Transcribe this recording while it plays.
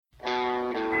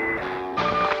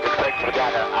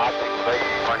got an object raised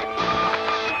money.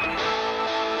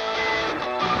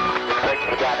 Looks like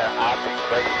we got an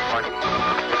object raised money.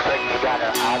 Looks like we got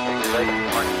an object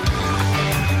raised money.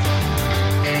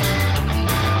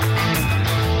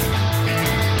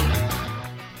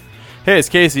 Hey, it's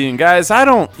Casey, and guys, I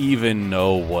don't even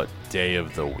know what day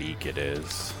of the week it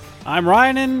is. I'm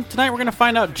Ryan, and tonight we're going to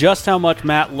find out just how much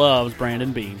Matt loves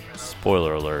Brandon Bean.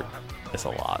 Spoiler alert, it's a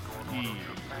lot.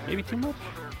 Maybe too much?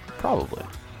 Probably.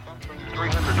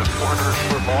 300 to 400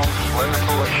 foot long,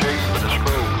 cylindrical shape with a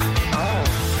screw.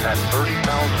 Oh. At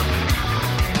 30,000 feet.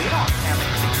 We don't have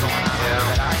anything going on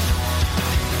that I...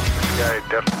 This guy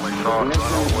definitely saw it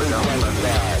run all the way down the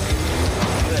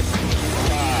left. 6,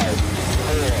 5,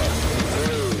 4,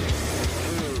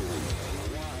 3, 2,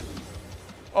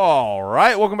 1. All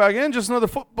right, welcome back in. Just another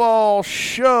football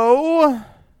show.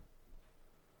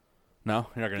 No,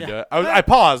 you're not going to do it. I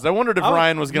paused. I wondered if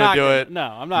Ryan was going to do it. No,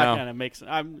 I'm not going to make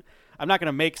some. I'm not going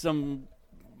to make some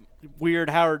weird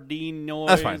Howard Dean noise.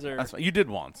 That's fine. Or, That's fine. You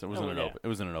did once. It was Oh, in an yeah. open. It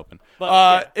was in an open.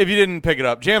 But, If you didn't pick it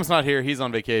up, Jam's not here. He's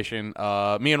on vacation.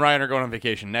 Me and Ryan are going on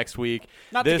vacation next week.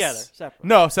 Not together, separate.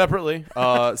 No, separately.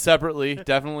 Separately.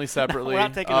 Definitely separately. We're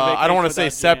not taking a I don't want to say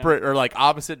vacation without Jam. separate or like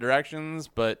opposite directions,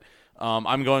 but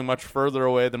I'm going much further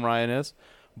away than Ryan is.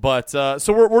 But so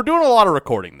we're doing a lot of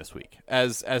recording this week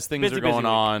as things Busy are going week.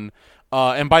 on.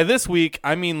 And by this week,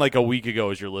 I mean like a week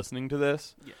ago as you're listening to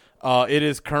this. Yeah. It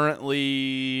is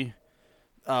currently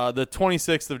the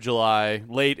 26th of July,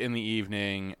 late in the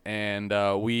evening, and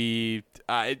we,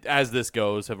 as this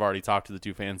goes, have already talked to the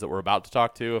two fans that we're about to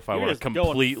talk to. If I You're want to just going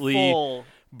completely full-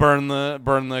 burn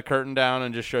the curtain down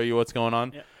and just show you what's going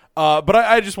on. Yeah. But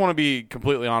I just want to be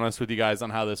completely honest with you guys on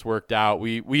how this worked out.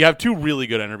 We have two really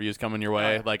good interviews coming your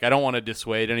way. Like, I don't want to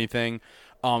dissuade anything.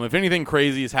 If anything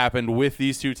crazy has happened with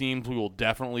these two teams, we will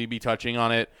definitely be touching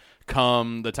on it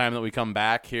come the time that we come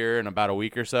back here in about a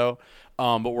week or so.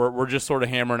 But we're just sort of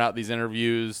hammering out these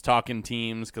interviews, talking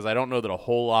teams, because I don't know that a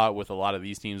whole lot with a lot of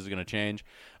these teams is going to change.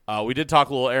 We did talk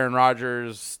a little Aaron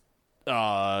Rodgers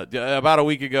about a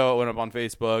week ago. It went up on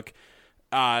Facebook.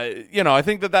 I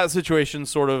think that situation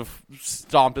sort of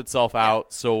stomped itself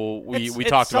out. So we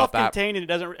talked about that. It's self-contained and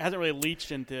it hasn't really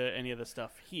leached into any of the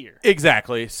stuff here.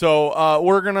 Exactly. So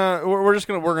we're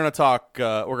gonna talk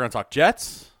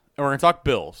Jets and we're gonna talk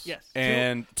Bills. Yes.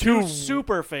 And two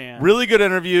super fans. really good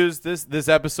interviews. This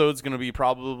episode's gonna be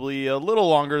probably a little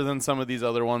longer than some of these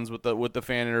other ones with the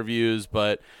fan interviews,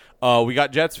 but. We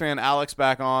got Jets fan Alex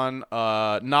back on.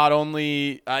 Not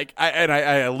only I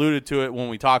alluded to it when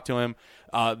we talked to him.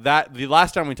 That the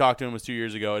last time we talked to him was 2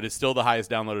 years ago. It is still the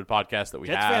highest downloaded podcast that we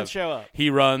Jets have. fans show up.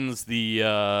 He runs the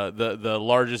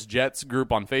largest Jets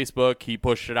group on Facebook. He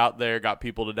pushed it out there, got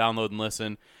people to download and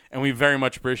listen, and we very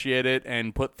much appreciate it.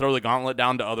 And throw the gauntlet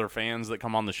down to other fans that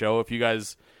come on the show. If you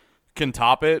guys can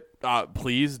top it,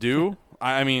 please do.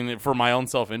 I mean, for my own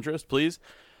self-interest, please.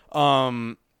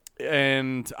 And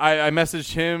I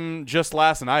messaged him just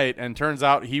last night, and turns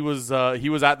out he was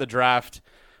at the draft,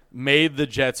 made the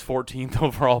Jets 14th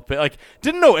overall pick. Like,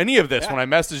 didn't know any of this when I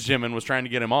messaged him and was trying to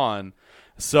get him on.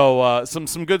 So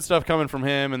some good stuff coming from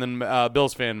him, and then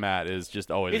Bills fan Matt is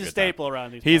just always He's a good staple time.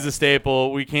 around these He's parts. a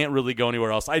staple. We can't really go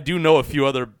anywhere else. I do know a few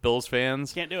other Bills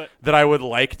fans Can't do it. that I would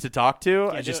like to talk to.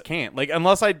 I do just it. can't. Like,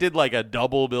 unless I did like a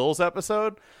double Bills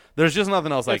episode, there's just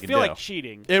nothing else I can do. feel like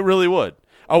cheating. It really would.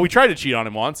 Oh, we tried to cheat on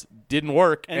him once. Didn't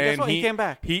work. And guess what? He came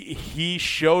back. He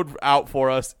showed out for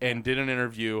us and did an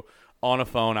interview on a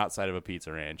phone outside of a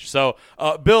pizza ranch. So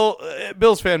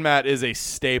Bills fan Matt is a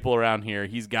staple around here.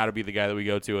 He's got to be the guy that we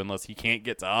go to unless he can't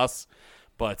get to us.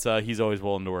 But he's always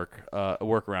willing to work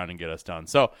around and get us done.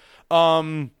 So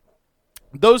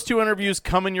those two interviews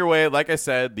coming your way. Like I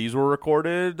said, these were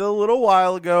recorded a little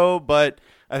while ago, but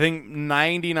I think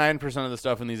 99% of the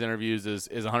stuff in these interviews is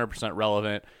 100%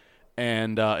 relevant.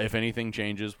 And if anything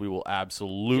changes, we will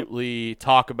absolutely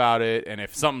talk about it. And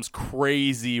if something's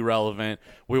crazy relevant,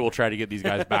 we will try to get these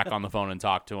guys back on the phone and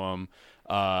talk to them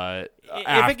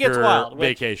after it gets wild,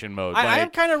 vacation mode.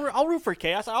 I'll root for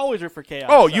chaos. I always root for chaos.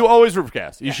 Oh, so. you always root for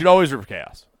chaos. You should always root for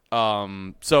chaos.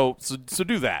 So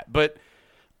do that. But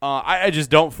I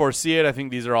just don't foresee it. I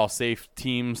think these are all safe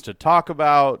teams to talk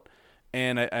about,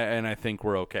 and I think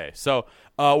we're okay. So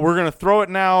we're gonna throw it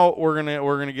now. We're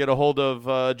gonna get a hold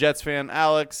of Jets fan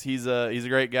Alex. He's a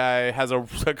great guy. Has a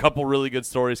couple really good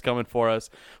stories coming for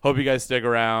us. Hope you guys stick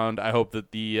around. I hope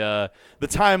that the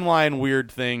timeline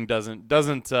weird thing doesn't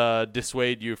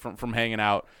dissuade you from hanging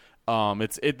out.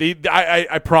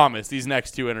 I promise these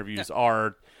next two interviews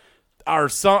are are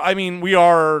some. I mean, we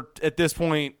are at this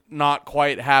point not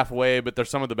quite halfway, but they're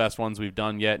some of the best ones we've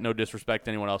done yet. No disrespect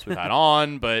to anyone else we've had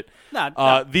on, but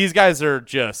these guys are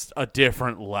just a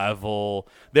different level.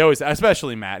 They always,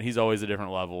 especially Matt, he's always a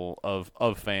different level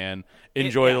of fan.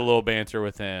 Enjoy the little banter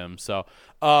with him. So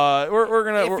we're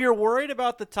gonna. If you're worried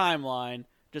about the timeline,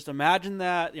 just imagine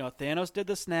that Thanos did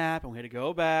the snap, and we had to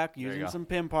go back using some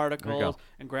Pym particles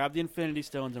and grab the Infinity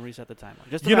Stones and reset the timeline.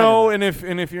 Just and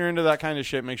if you're into that kind of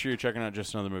shit, make sure you're checking out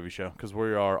Just Another Movie Show, because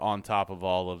we are on top of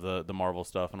all of the Marvel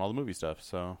stuff and all the movie stuff.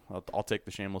 So I'll take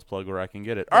the shameless plug where I can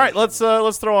get it. All right, let's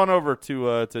throw on over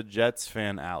to Jets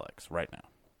fan Alex right now.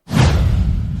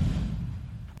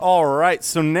 All right,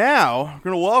 so now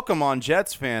we're going to welcome on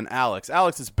Jets fan Alex.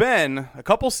 Alex, it's been a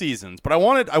couple seasons, but I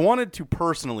wanted to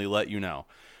personally let you know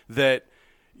that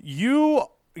your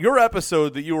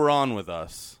episode that you were on with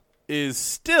us is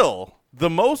still the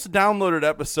most downloaded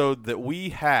episode that we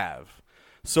have.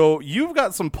 So you've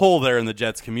got some pull there in the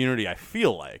Jets community, I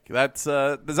feel like. Is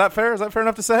that fair? Is that fair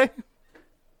enough to say?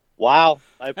 Wow,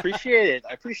 I appreciate it.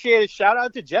 I appreciate it. Shout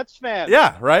out to Jets fans.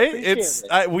 Yeah, right?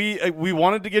 We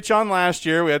wanted to get you on last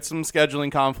year. We had some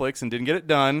scheduling conflicts and didn't get it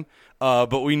done.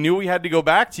 But we knew we had to go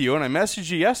back to you, and I messaged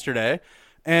you yesterday.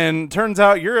 And turns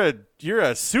out you're a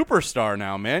superstar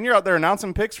now, man. You're out there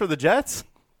announcing picks for the Jets.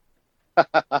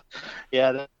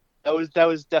 Yeah, that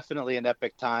was definitely an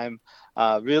epic time.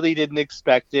 Really didn't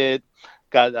expect it.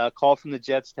 Got a call from the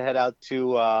Jets to head out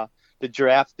to the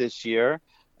draft this year,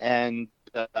 and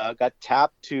got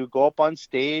tapped to go up on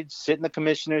stage, sit in the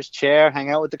commissioner's chair, hang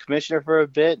out with the commissioner for a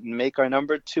bit, and make our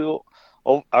number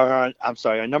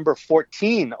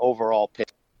 14 overall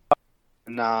pick.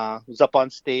 And was up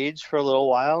on stage for a little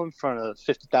while in front of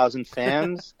 50,000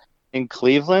 fans in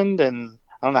Cleveland, and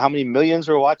I don't know how many millions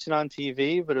were watching on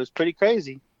TV, but it was pretty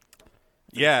crazy.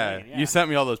 Yeah, you sent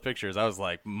me all those pictures. I was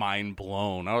like mind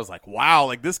blown. I was like, wow,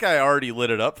 like this guy already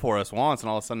lit it up for us once, and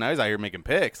all of a sudden now he's out here making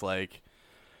picks. Like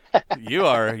you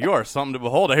are something to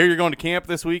behold. I hear you're going to camp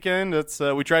this weekend.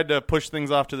 We tried to push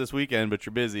things off to this weekend, but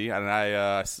you're busy. And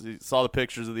I saw the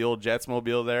pictures of the old Jets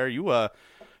mobile there. You're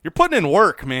putting in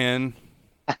work, man.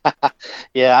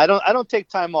 Yeah, I don't take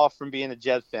time off from being a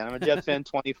Jet fan. I'm a Jet fan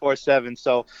 24/7.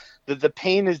 So the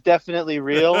pain is definitely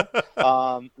real.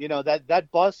 That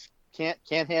bus can't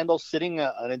handle sitting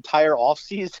an entire off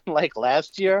season like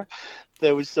last year.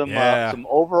 There was some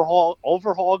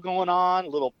overhaul going on, a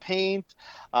little paint.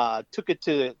 Took it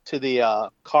to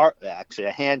the car, actually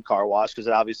a hand car wash, because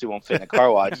it obviously won't fit in a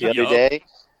car wash the other day.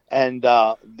 And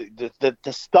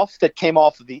the stuff that came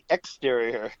off of the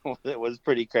exterior, it was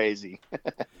pretty crazy.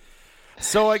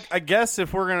 So I guess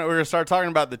if we're gonna start talking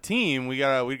about the team, we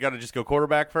gotta just go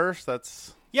quarterback first.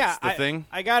 That's the thing.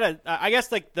 I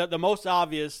guess like the most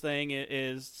obvious thing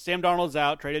is Sam Darnold's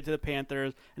out, traded to the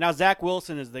Panthers, and now Zach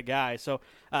Wilson is the guy. So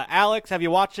Alex, have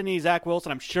you watched any Zach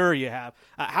Wilson? I'm sure you have.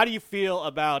 How do you feel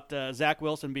about Zach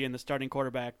Wilson being the starting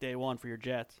quarterback day one for your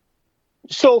Jets?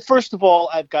 So first of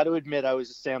all, I've got to admit I was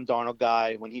a Sam Darnold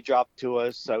guy. When he dropped to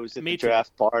us, I was at the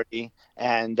draft party,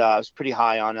 and I was pretty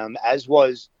high on him, as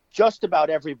was just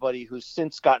about everybody who's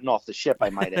since gotten off the ship,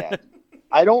 I might add.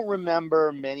 I don't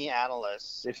remember many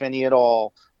analysts, if any at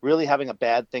all, really having a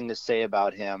bad thing to say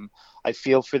about him. I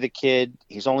feel for the kid.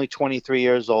 He's only 23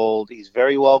 years old. He's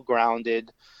very well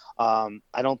grounded.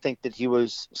 I don't think that he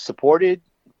was supported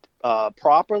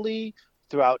properly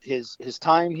throughout his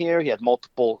time here. He had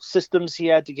multiple systems he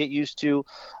had to get used to,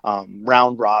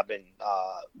 round robin,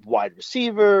 wide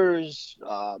receivers,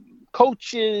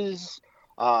 coaches,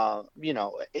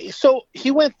 so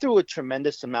he went through a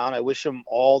tremendous amount. I wish him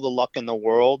all the luck in the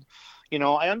world.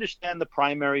 I understand the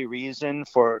primary reason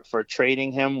for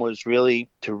trading him was really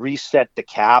to reset the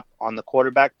cap on the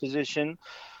quarterback position,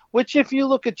 which if you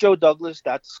look at Joe Douglas,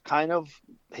 that's kind of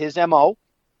his MO.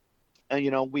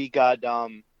 And, we got,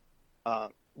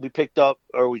 we picked up,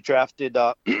 or we drafted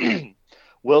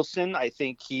Wilson. I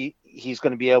think he's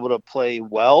going to be able to play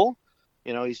well.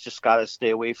 He's just got to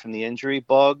stay away from the injury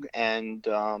bug. And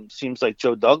seems like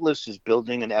Joe Douglas is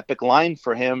building an epic line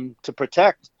for him to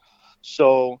protect.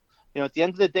 So, at the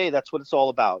end of the day, that's what it's all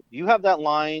about. You have that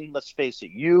line. Let's face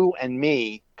it. You and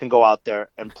me can go out there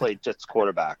and play Jets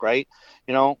quarterback, right?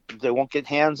 They won't get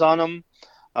hands on him.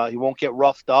 He won't get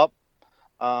roughed up.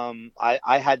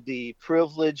 I had the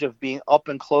privilege of being up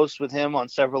and close with him on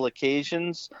several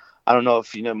occasions. I don't know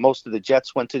if most of the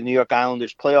Jets went to the New York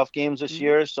Islanders playoff games this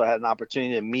year, so I had an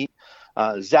opportunity to meet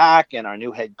Zach and our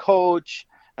new head coach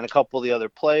and a couple of the other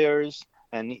players.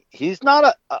 And he's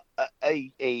not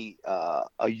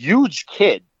a huge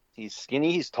kid. He's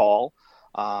skinny. He's tall.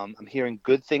 I'm hearing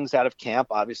good things out of camp.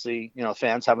 Obviously,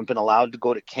 fans haven't been allowed to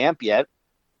go to camp yet,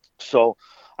 so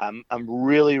I'm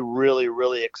really, really,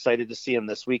 really excited to see him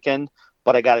this weekend.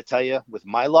 But I got to tell you, with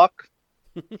my luck,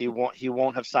 he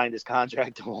won't have signed his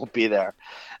contract and won't be there.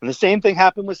 And the same thing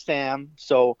happened with Sam.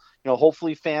 So,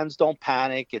 hopefully fans don't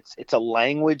panic. It's a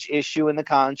language issue in the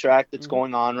contract that's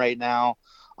going on right now.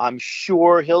 I'm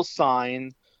sure he'll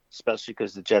sign, especially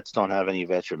because the Jets don't have any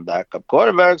veteran backup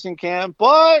quarterbacks in camp.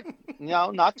 But,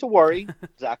 not to worry.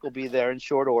 Zach will be there in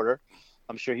short order.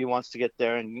 I'm sure he wants to get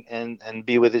there and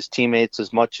be with his teammates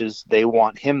as much as they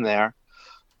want him there.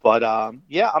 But,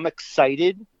 I'm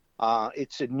excited.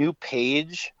 It's a new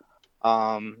page.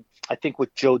 I think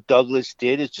what Joe Douglas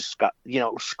did is just got,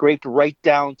 scraped right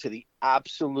down to the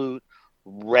absolute,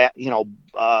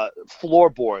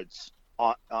 floorboards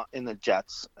in the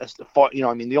Jets. As far,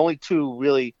 the only two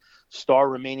really star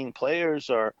remaining players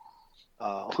are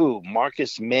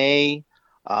Marcus May.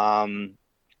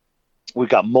 We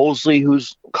got Mosley,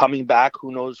 who's coming back.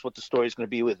 Who knows what the story is going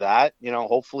to be with that?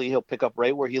 Hopefully he'll pick up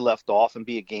right where he left off and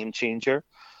be a game changer.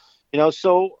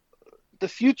 So the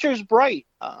future's bright.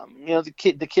 The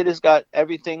kid has got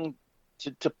everything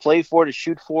to play for, to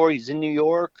shoot for. He's in New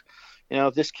York.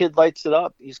 If this kid lights it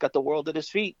up, he's got the world at his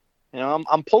feet.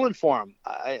 I'm pulling for him.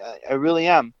 I really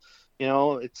am.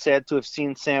 It's sad to have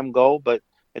seen Sam go, but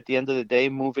at the end of the day,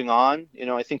 moving on,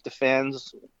 I think the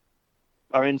fans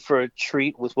are in for a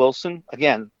treat with Wilson.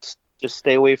 Again, just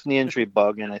stay away from the injury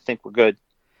bug, and I think we're good.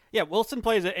 Yeah, Wilson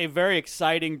plays a very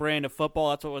exciting brand of football.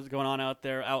 That's what was going on out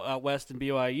there out west in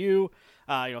BYU.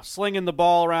 Slinging the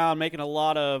ball around, making a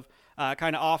lot of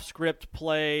kind of off-script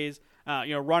plays,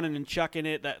 running and chucking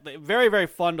it. That very, very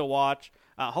fun to watch.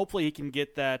 Hopefully he can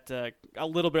get that a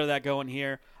little bit of that going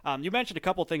here. You mentioned a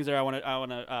couple things there I want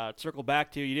to circle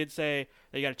back to. You did say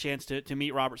that you got a chance to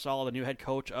meet Robert Saleh, the new head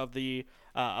coach of the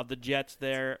Jets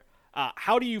there.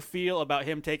 How do you feel about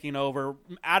him taking over?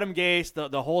 Adam Gase,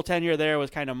 the whole tenure there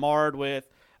was kind of marred with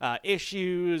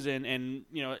issues and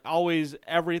always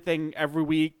everything every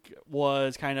week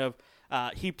was kind of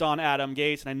heaped on Adam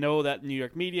Gase. And I know that New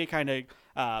York media kind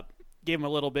of gave him a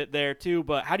little bit there too.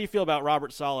 But how do you feel about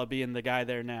Robert Saleh being the guy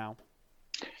there now?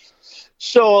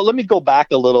 So let me go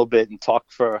back a little bit and talk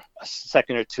for a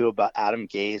second or two about Adam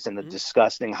Gase and the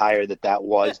disgusting hire that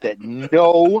was, that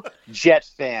no Jet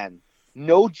fan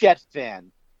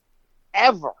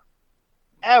ever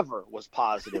was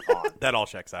positive on. That all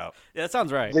checks out. Yeah, that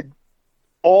sounds right.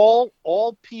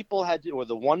 All people had to, or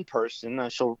the one person, I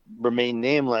shall remain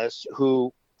nameless,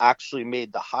 who actually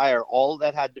made the hire, all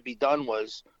that had to be done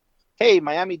was, hey,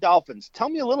 Miami Dolphins, tell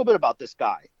me a little bit about this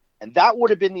guy. And that would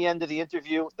have been the end of the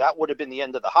interview. That would have been the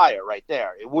end of the hire right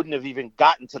there. It wouldn't have even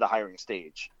gotten to the hiring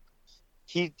stage.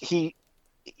 He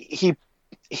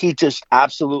just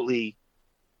absolutely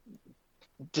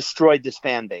destroyed this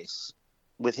fan base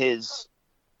with his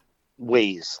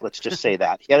ways. Let's just say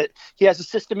that. He has a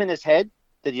system in his head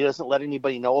that he doesn't let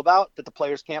anybody know about, that the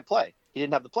players can't play. He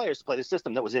didn't have the players to play the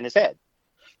system that was in his head.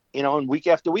 And week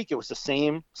after week, it was the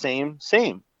same.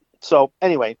 So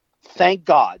anyway, thank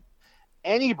God.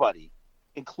 Anybody,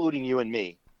 including you and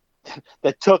me,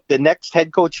 that took the next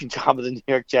head coaching job of the New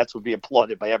York Jets would be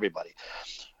applauded by everybody.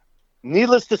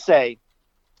 Needless to say,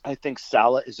 I think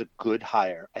Saleh is a good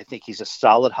hire. I think he's a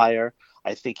solid hire.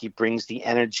 I think he brings the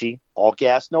energy, all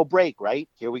gas, no brake, right?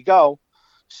 Here we go.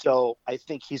 So I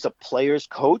think he's a player's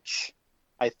coach.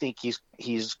 I think he's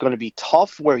going to be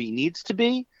tough where he needs to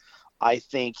be. I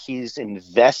think he's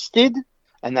invested,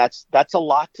 and that's a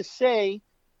lot to say,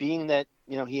 being that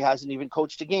he hasn't even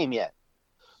coached a game yet.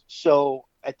 So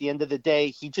at the end of the day,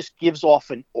 he just gives off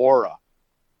an aura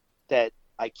that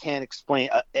I can't explain,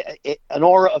 an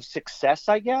aura of success,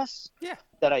 I guess. Yeah.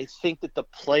 That I think that the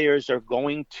players are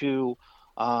going to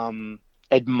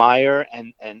admire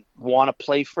and want to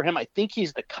play for him. I think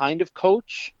he's the kind of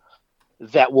coach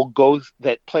that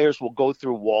players will go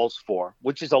through walls for,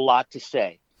 which is a lot to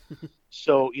say.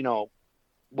 So,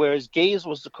 whereas Gase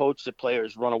was the coach that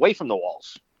players run away from the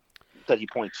walls that he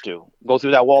points to. Go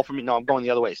through that wall for me. No, I'm going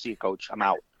the other way. See you, coach. I'm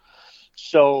out.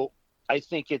 So I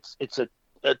think it's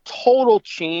a total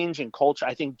change in culture.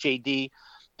 I think JD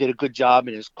did a good job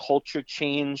in his culture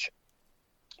change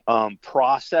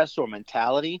process or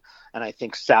mentality. And I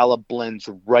think Saleh blends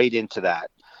right into that.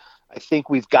 I think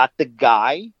we've got the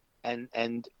guy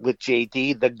and with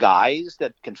JD, the guys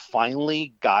that can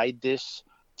finally guide this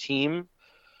team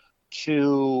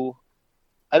to,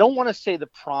 I don't want to say the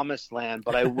promised land,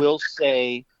 but I will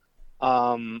say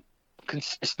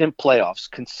consistent playoffs,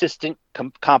 consistent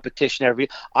competition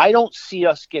I don't see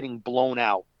us getting blown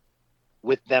out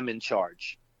with them in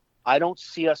charge. I don't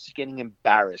see us getting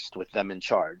embarrassed with them in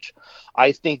charge.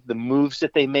 I think the moves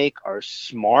that they make are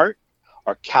smart,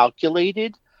 are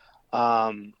calculated.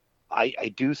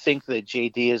 I do think that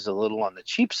JD is a little on the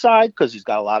cheap side because he's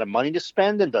got a lot of money to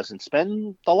spend and doesn't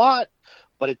spend a lot.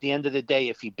 But at the end of the day,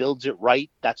 if he builds it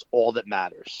right, that's all that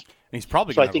matters. And he's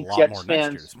probably So I going to have think a lot Jets more next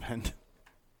year fans- to spend.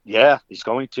 Yeah, he's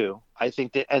going to. I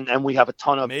think that, and we have a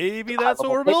ton of Maybe that's what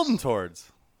high-level we're picks. building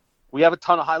towards. We have a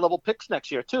ton of high-level picks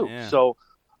next year too. Yeah. So,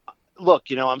 look,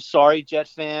 I'm sorry, Jet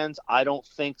fans. I don't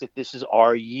think that this is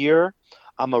our year.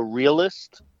 I'm a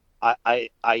realist. I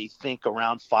think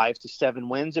around 5 to 7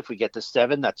 wins. If we get to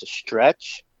 7, that's a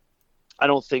stretch. I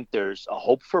don't think there's a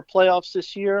hope for playoffs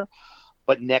this year.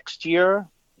 But next year,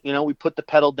 we put the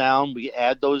pedal down. We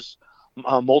add those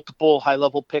multiple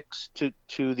high-level picks to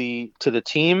the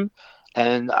team,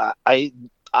 and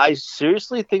I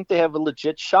seriously think they have a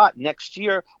legit shot next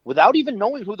year without even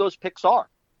knowing who those picks are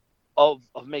of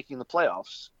making the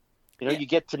playoffs. You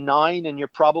get to 9 and you're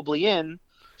probably in.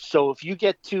 So if you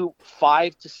get to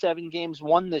 5 to 7 games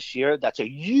won this year, that's a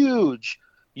huge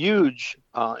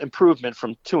improvement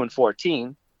from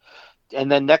 2-14.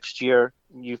 And then next year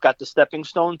you've got the stepping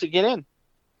stone to get in.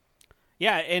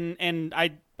 Yeah, and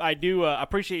I do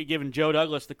appreciate you giving Joe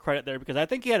Douglas the credit there because I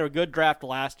think he had a good draft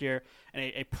last year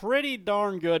and a pretty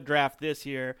darn good draft this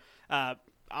year.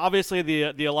 Obviously,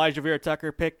 the Elijah Vera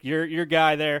Tucker pick, your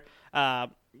guy there.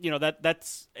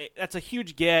 That's a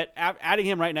huge get. Adding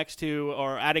him right next to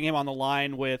or adding him on the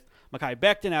line with Mekhi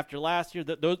Becton after last year,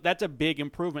 that's a big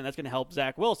improvement. That's going to help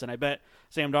Zach Wilson. I bet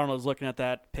Sam Darnold is looking at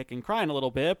that pick and crying a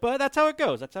little bit, but that's how it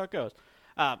goes.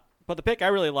 But the pick I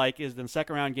really like is in the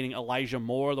second round getting Elijah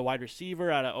Moore, the wide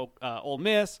receiver out of Ole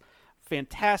Miss.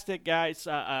 Fantastic guy,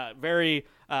 very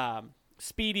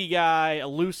speedy guy,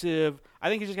 elusive. I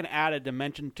think he's just going to add a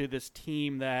dimension to this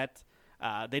team that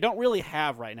they don't really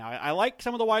have right now. I like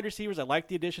some of the wide receivers. I like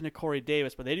the addition of Corey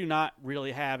Davis, but they do not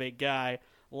really have a guy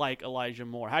like Elijah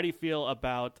Moore. How do you feel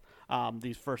about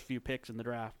these first few picks in the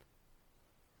draft?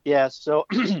 Yeah, so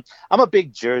I'm a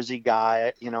big jersey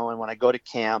guy, and when I go to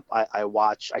camp, I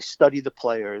study the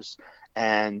players,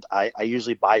 and I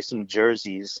usually buy some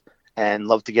jerseys and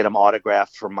love to get them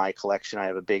autographed for my collection. I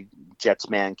have a big Jets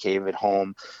man cave at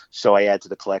home, so I add to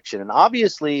the collection. And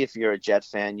obviously, if you're a Jet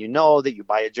fan, you know that you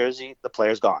buy a jersey, the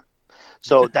player's gone.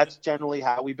 So that's generally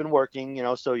how we've been working,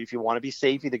 So if you want to be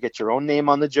safe, either get your own name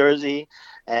on the jersey,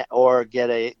 or get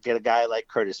a guy like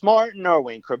Curtis Martin or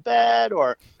Wayne Corbett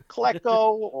or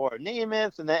Klecko or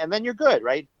Namath, and then you're good,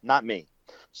 right? Not me.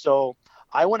 So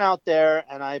I went out there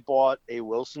and I bought a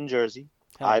Wilson jersey.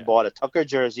 I bought a Tucker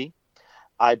jersey.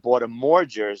 I bought a Moore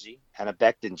jersey and a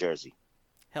Becton jersey.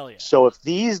 Hell yeah. So if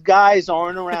these guys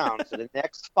aren't around for the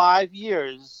next 5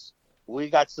 years, we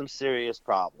got some serious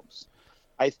problems.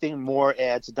 I think Moore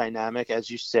adds a dynamic,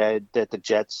 as you said, that the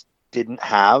Jets didn't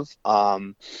have.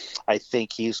 I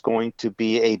think he's going to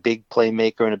be a big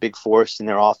playmaker and a big force in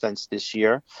their offense this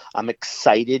year. I'm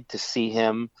excited to see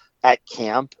him at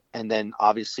camp and then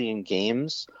obviously in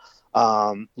games.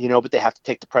 But they have to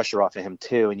take the pressure off of him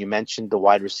too. And you mentioned the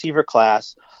wide receiver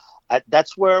class.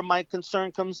 That's where my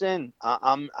concern comes in.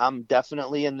 I'm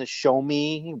definitely in the show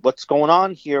me what's going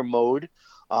on here mode.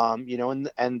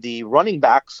 And the running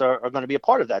backs are going to be a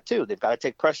part of that too. They've got to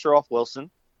take pressure off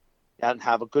Wilson and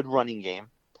have a good running game.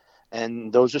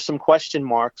 And those are some question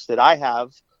marks that I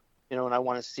have, and I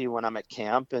want to see when I'm at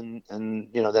camp and then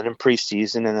in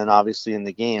preseason and then obviously in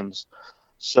the games.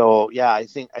 So, yeah, I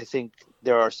think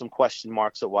there are some question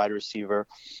marks at wide receiver.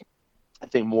 I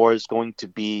think Moore is going to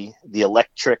be the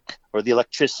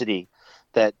electricity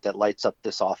that lights up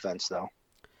this offense, though.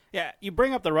 Yeah, you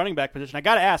bring up the running back position. I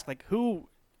got to ask, who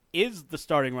is the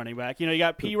starting running back? You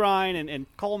got P. Ryan and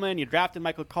Coleman. You drafted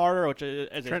Michael Carter, which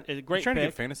is a great trying pick. to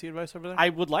get fantasy advice over there? I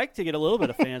would like to get a little bit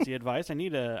of fantasy advice. I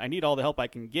need all the help I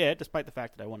can get, despite the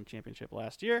fact that I won a championship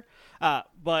last year.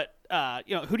 But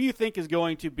who do you think is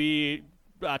going to be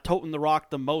toting the rock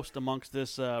the most amongst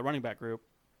this running back group?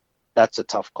 That's a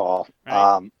tough call.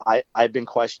 Right. I've been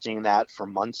questioning that for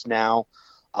months now.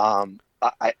 I'm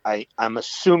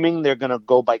assuming they're going to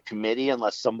go by committee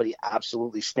unless somebody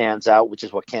absolutely stands out, which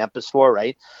is what camp is for,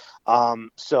 right?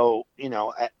 So,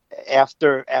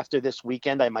 after this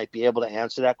weekend, I might be able to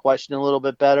answer that question a little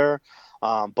bit better.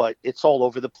 But it's all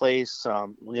over the place. A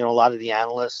lot of the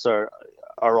analysts are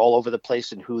all over the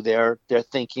place in who they're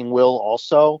thinking will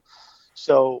also.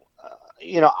 So,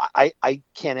 I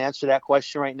can't answer that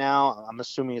question right now. I'm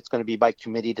assuming it's going to be by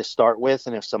committee to start with.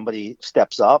 And if somebody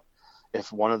steps up,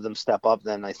 if one of them step up,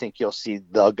 then I think you'll see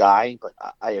the guy, but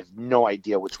I have no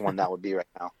idea which one that would be right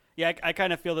now. Yeah, I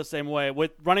kind of feel the same way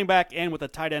with running back and with the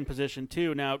tight end position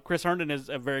too. Now, Chris Herndon is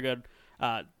a very good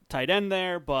tight end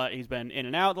there, but he's been in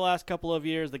and out the last couple of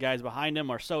years. The guys behind him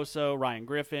are so-so, Ryan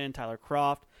Griffin, Tyler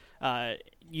Kroft.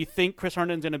 You think Chris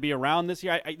Herndon's going to be around this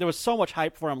year? There was so much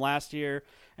hype for him last year,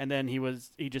 and then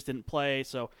he just didn't play.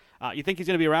 So you think he's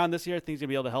going to be around this year? Think he's going to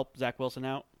be able to help Zach Wilson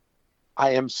out?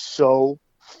 I am so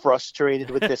frustrated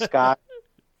with this guy.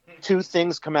 Two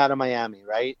things come out of Miami,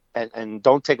 right? And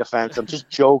don't take offense. I'm just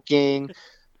joking.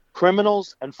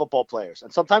 Criminals and football players.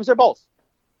 And sometimes they're both.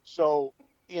 So,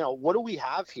 what do we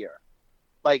have here?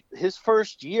 Like his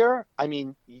first year, I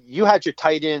mean, you had your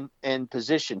tight end and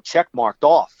position check marked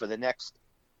off for the next,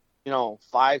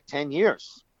 5-10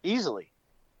 years easily.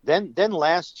 Then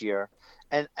last year,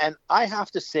 and I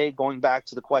have to say, going back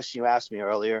to the question you asked me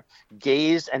earlier,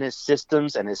 Gase and his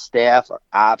systems and his staff are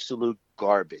absolute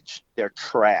garbage. They're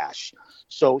trash.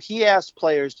 So he asked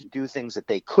players to do things that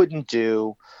they couldn't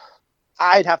do.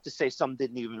 I'd have to say some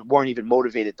weren't even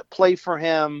motivated to play for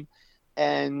him.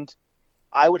 And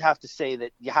I would have to say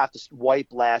that you have to wipe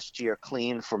last year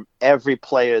clean from every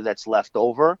player that's left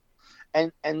over.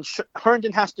 And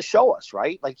Herndon has to show us,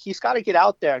 right? Like he's got to get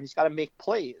out there and he's got to make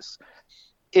plays.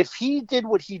 If he did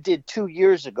what he did 2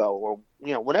 years ago, or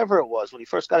whatever it was when he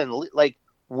first got in the league, like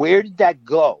where did that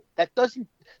go?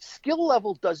 Skill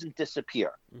level doesn't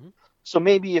disappear. Mm-hmm. So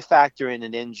maybe you factor in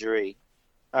an injury.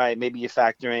 All right, maybe you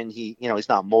factor in he's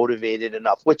not motivated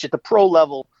enough, which at the pro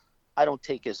level I don't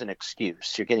take as an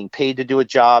excuse. You're getting paid to do a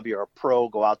job. You're a pro.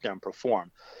 Go out there and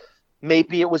perform.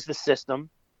 Maybe it was the system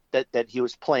that he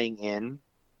was playing in,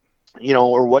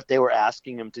 or what they were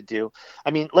asking him to do.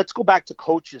 I mean, let's go back to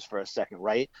coaches for a second,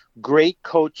 right? Great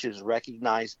coaches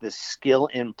recognize the skill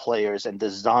in players and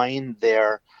design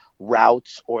their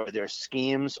routes or their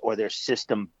schemes or their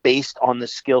system based on the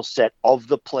skill set of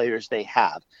the players they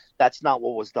have. That's not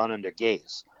what was done under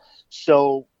Gase.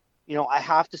 So, I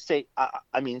have to say,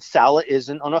 I mean, Saleh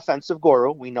isn't an offensive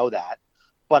guru. We know that.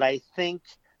 But I think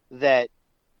that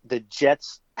the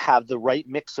Jets have the right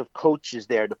mix of coaches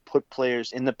there to put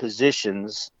players in the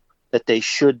positions that they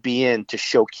should be in to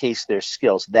showcase their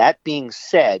skills. That being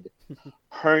said,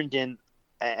 Herndon,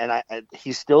 and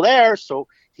he's still there, so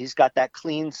he's got that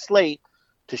clean slate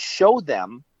to show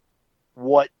them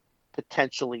what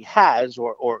potentially has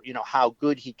or how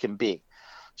good he can be.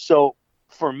 So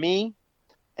for me,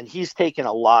 and he's taken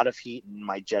a lot of heat in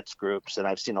my Jets groups, and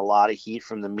I've seen a lot of heat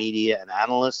from the media and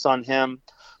analysts on him.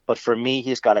 But for me,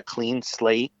 he's got a clean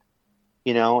slate,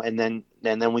 and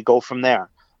then we go from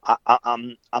there.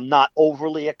 I'm not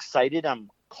overly excited. I'm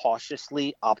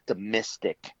cautiously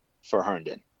optimistic for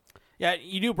Herndon. Yeah,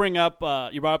 you do bring up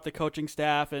you brought up the coaching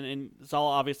staff, and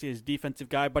Saleh obviously is a defensive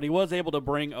guy, but he was able to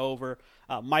bring over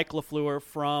Mike LaFleur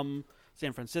from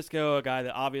San Francisco, a guy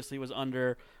that obviously was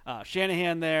under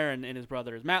Shanahan there, and his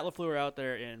brother is Matt LaFleur out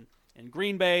there in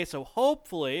Green Bay. So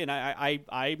hopefully, and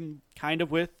I'm kind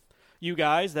of with you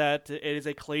guys that it is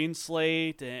a clean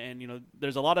slate, and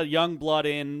there's a lot of young blood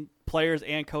in players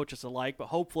and coaches alike, but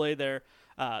hopefully they're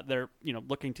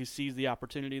looking to seize the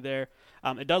opportunity there.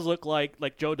 It does look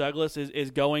like Joe Douglas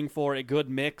is going for a good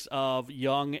mix of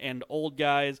young and old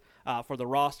guys for the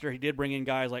roster. He did bring in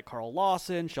guys like Carl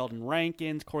Lawson, Sheldon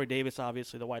Rankins, Corey Davis,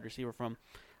 obviously the wide receiver from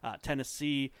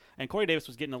Tennessee. And Corey Davis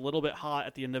was getting a little bit hot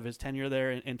at the end of his tenure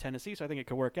there in Tennessee, so I think it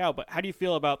could work out. But how do you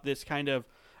feel about this kind of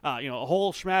a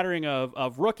whole smattering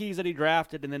of rookies that he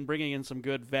drafted and then bringing in some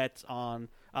good vets on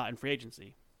in free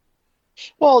agency?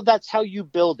 Well, that's how you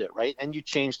build it, right? And you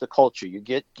change the culture. You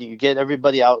get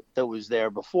everybody out that was there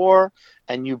before,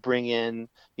 and you bring in,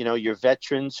 your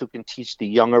veterans who can teach the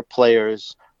younger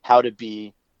players how to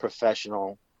be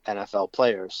professional NFL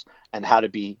players and how to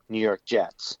be New York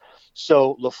Jets.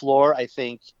 So LaFleur, I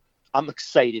think I'm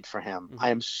excited for him. Mm-hmm.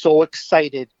 I am so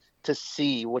excited to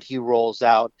see what he rolls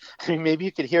out. I mean, maybe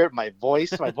you could hear it in my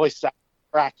voice. My voice sounds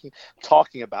cracking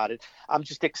talking about it. I'm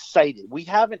just excited. We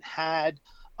haven't had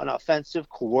an offensive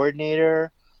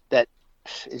coordinator that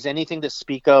is anything to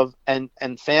speak of, and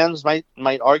fans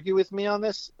might argue with me on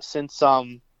this since oh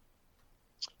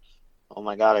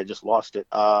my god, I just lost it.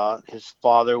 His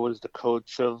father was the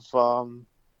coach of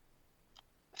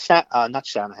not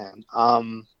Shanahan.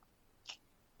 Oh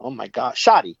my god,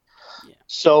 Shoddy. Yeah.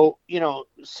 So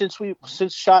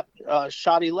since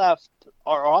Shoddy left,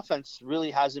 our offense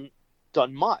really hasn't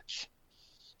done much.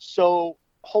 So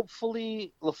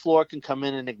hopefully LaFleur can come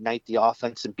in and ignite the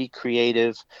offense and be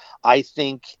creative. I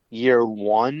think year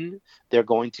one, they're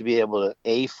going to be able to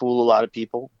A, fool a lot of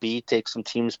people, B, take some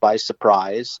teams by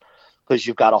surprise, because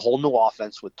you've got a whole new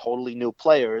offense with totally new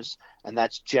players, and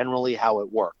that's generally how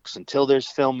it works. Until there's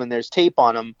film and there's tape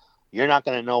on them, you're not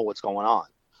going to know what's going on.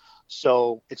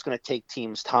 So it's going to take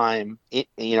teams time,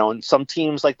 and some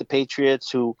teams like the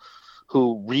Patriots who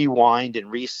rewind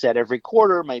and reset every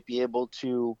quarter might be able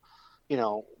to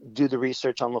do the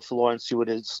research on LaFleur and see what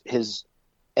his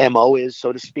MO is,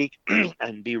 so to speak,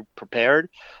 and be prepared.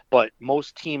 But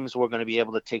most teams we're going to be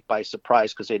able to take by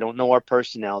surprise because they don't know our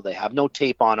personnel. They have no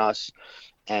tape on us.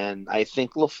 And I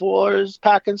think LaFleur is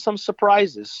packing some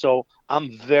surprises. So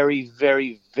I'm very,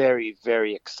 very, very,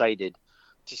 very excited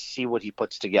to see what he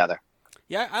puts together.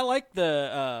 Yeah, I like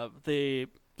the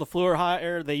LaFleur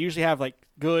hire. They usually have like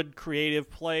good creative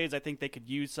plays. I think they could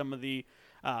use some of the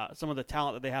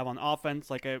talent that they have on offense,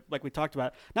 like we talked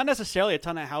about. Not necessarily a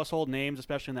ton of household names,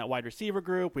 especially in that wide receiver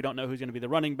group. We don't know who's going to be the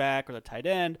running back or the tight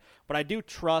end, but I do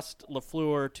trust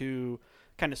LaFleur to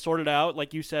kind of sort it out,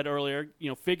 like you said earlier.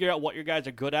 Figure out what your guys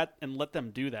are good at and let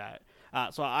them do that.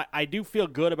 So I do feel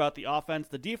good about the offense.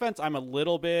 The defense, I'm a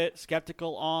little bit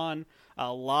skeptical on.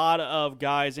 A lot of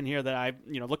guys in here that I,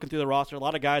 looking through the roster, a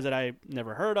lot of guys that I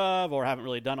never heard of or haven't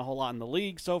really done a whole lot in the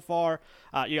league so far.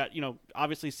 You got,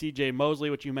 obviously C.J. Mosley,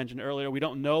 which you mentioned earlier. We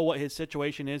don't know what his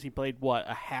situation is. He played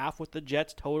a half with the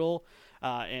Jets total,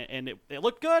 and it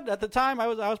looked good at the time. I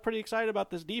was pretty excited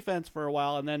about this defense for a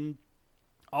while, and then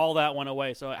all that went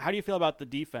away. So how do you feel about the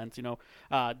defense?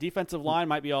 Defensive line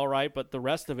might be all right, but the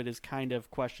rest of it is kind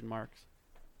of question marks.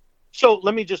 So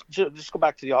let me just go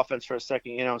back to the offense for a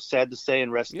second. Sad to say, and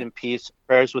rest in peace.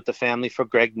 Prayers with the family for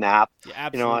Greg Knapp. Yeah,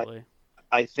 absolutely.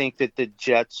 I think that the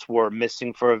Jets were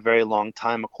missing for a very long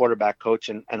time a quarterback coach,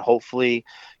 and hopefully,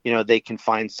 they can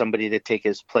find somebody to take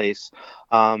his place.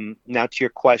 Now to your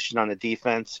question on the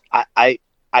defense, I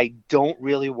don't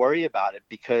really worry about it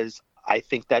because I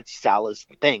think that's Salah's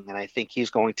thing, and I think he's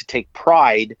going to take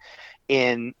pride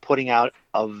in putting out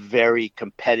a very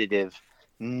competitive,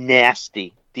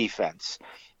 nasty defense.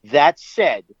 That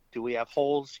said, do we have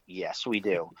holes? Yes, we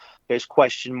do. There's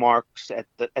question marks at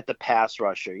the pass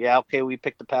rusher. Yeah, okay, we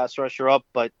picked the pass rusher up,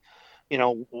 but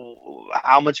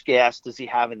how much gas does he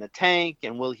have in the tank,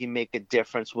 and will he make a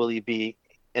difference? Will he be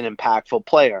an impactful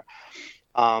player?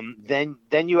 Then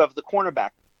you have the cornerback.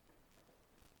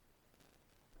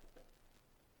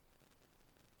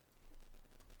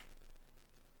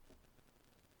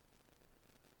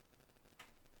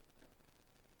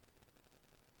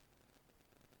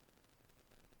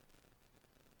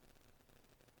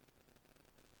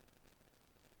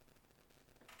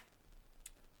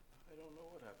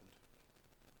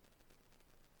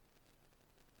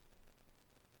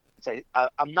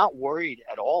 I'm not worried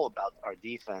at all about our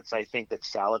defense. I think that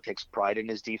Salah takes pride in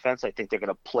his defense. I think they're going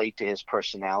to play to his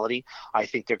personality. I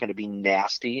think they're going to be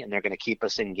nasty, and they're going to keep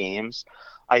us in games.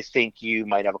 I think you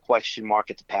might have a question mark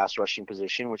at the pass rushing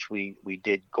position, which we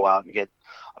did go out and get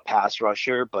a pass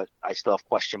rusher, but I still have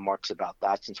question marks about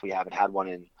that since we haven't had one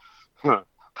in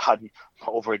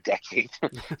over a decade.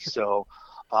 So,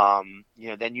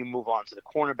 then you move on to the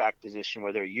cornerback position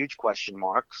where there are huge question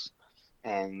marks.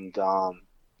 And,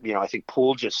 I think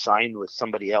Poole just signed with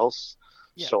somebody else.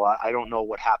 Yeah. So I don't know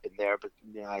what happened there, but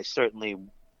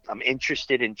I'm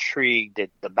intrigued at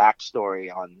the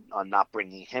backstory on not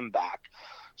bringing him back.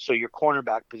 So your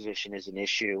cornerback position is an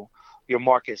issue. Your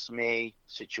Marcus May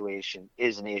situation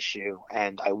is an issue.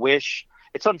 And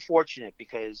it's unfortunate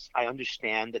because I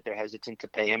understand that they're hesitant to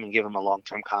pay him and give him a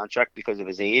long-term contract because of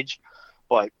his age.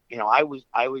 But, I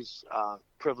was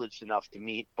privileged enough to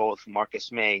meet both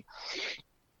Marcus May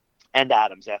and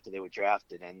Adams after they were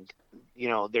drafted. And,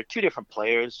 they're two different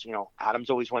players. Adams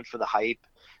always went for the hype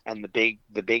and the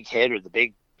big hit or the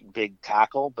big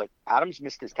tackle, but Adams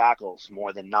missed his tackles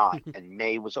more than not. And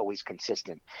May was always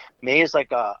consistent. May is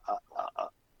like the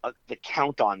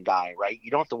count on guy, right?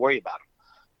 You don't have to worry about him.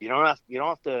 You don't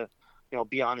have to,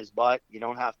 be on his butt. You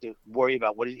don't have to worry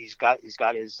about what he's got. He's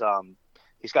got his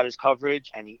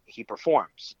coverage, and he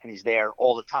performs, and he's there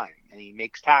all the time, and he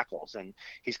makes tackles, and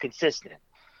he's consistent.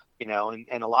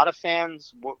 And a lot of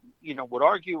fans, would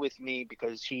argue with me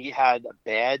because he had a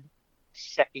bad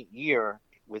second year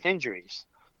with injuries.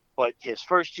 But his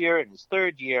first year and his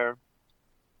third year,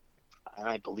 and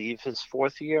I believe his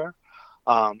fourth year,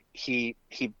 he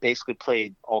basically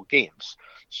played all games.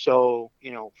 So,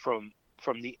 from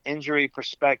the injury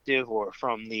perspective or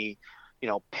from the,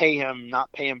 pay him,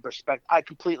 not pay him perspective, I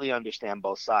completely understand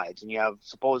both sides. And you have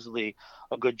supposedly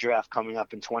a good draft coming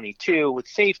up in 22 with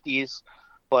safeties.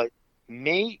 But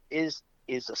May is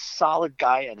a solid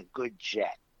guy and a good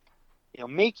jet.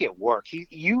 Make it work.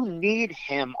 You need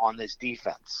him on this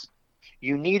defense.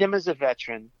 You need him as a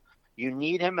veteran. You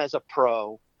need him as a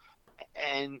pro.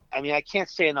 And, I can't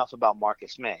say enough about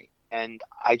Marcus May. And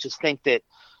I just think that,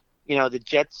 the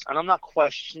Jets, and I'm not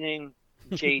questioning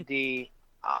JD.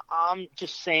 I'm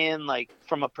just saying,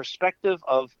 from a perspective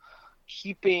of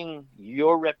keeping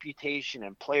your reputation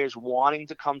and players wanting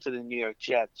to come to the New York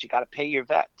Jets, you got to pay your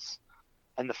vets.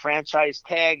 And the franchise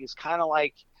tag is kind of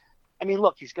like, I mean,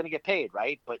 look, he's going to get paid,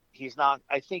 right? But he's not.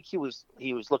 I think he was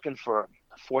looking for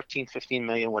 14, 15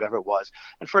 million, whatever it was.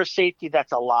 And for a safety,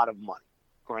 that's a lot of money,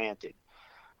 granted.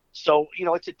 So,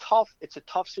 it's a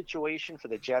tough situation for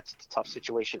the Jets. It's a tough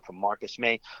situation for Marcus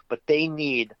May, but they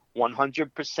need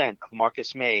 100% of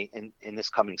Marcus May in this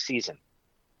coming season.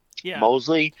 Yeah.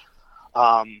 Mosley,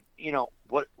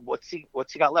 what's he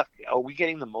got left? Are we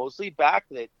getting the Mosley back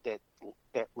that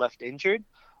left injured?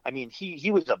 I mean,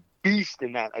 he was a beast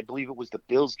in that. I believe it was the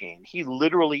Bills game. He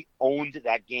literally owned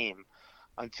that game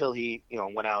until he,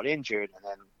 went out injured, and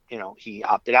then, he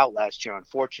opted out last year,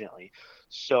 unfortunately.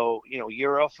 So,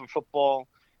 year off from football,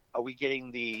 are we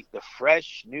getting the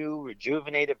fresh, new,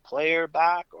 rejuvenated player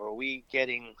back, or are we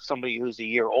getting somebody who's a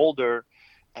year older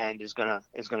and is gonna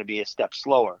be a step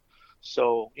slower?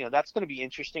 So, that's going to be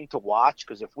interesting to watch,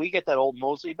 because if we get that old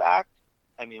Mosley back,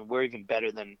 I mean, we're even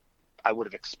better than I would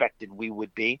have expected we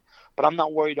would be. But I'm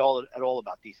not worried at all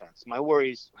about defense. My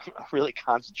worries are really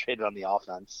concentrated on the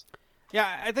offense.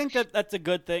 Yeah, I think that's a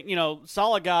good thing.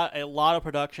 Saleh got a lot of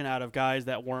production out of guys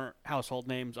that weren't household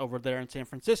names over there in San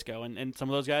Francisco, and some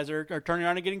of those guys are turning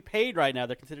around and getting paid right now.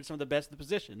 They're considered some of the best in the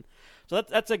position. So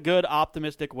that's a good,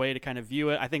 optimistic way to kind of view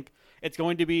it. I think it's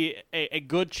going to be a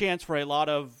good chance for a lot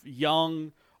of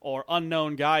young or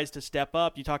unknown guys to step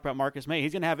up. You talk about Marcus May.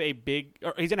 He's going to have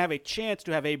a chance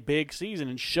to have a big season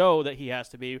and show that he has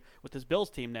to be with this Bills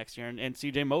team next year. And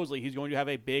C.J. Mosley, he's going to have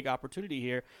a big opportunity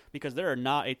here because there are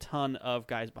not a ton of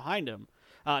guys behind him.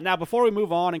 Now, before we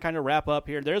move on and kind of wrap up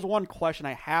here, there's one question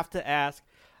I have to ask.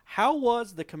 How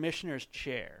was the commissioner's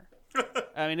chair?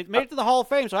 I mean, it made it to the Hall of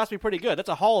Fame, so it has to be pretty good. That's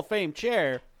a Hall of Fame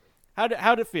chair. How'd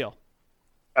it feel?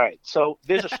 All right, so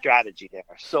there's a strategy there.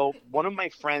 So one of my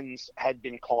friends had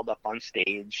been called up on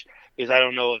stage, because I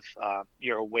don't know if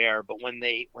you're aware, but when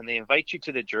they invite you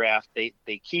to the draft,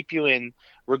 they keep you in,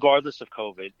 regardless of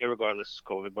COVID, irregardless of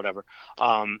COVID, whatever.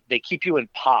 They keep you in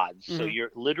pods, so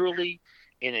you're literally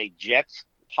in a Jets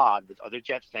pod with other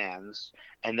Jet fans,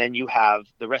 and then you have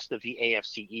the rest of the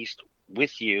AFC East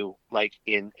with you, like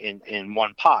in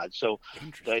one pod. So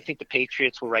I think the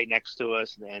Patriots were right next to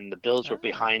us, and the Bills were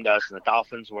behind us, and the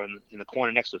Dolphins were in the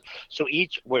corner next to us. So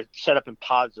each were set up in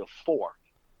pods of 4.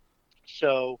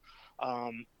 So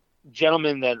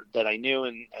gentlemen that I knew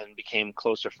and became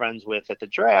closer friends with at the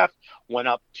draft went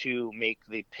up to make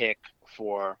the pick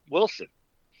for Wilson.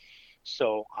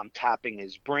 So I'm tapping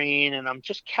his brain, and I'm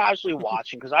just casually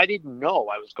watching, because I didn't know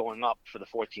I was going up for the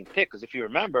 14th pick. Because if you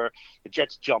remember, the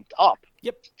Jets jumped up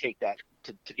to take that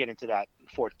to get into that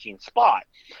 14th spot.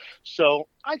 So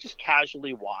I just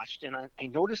casually watched, and I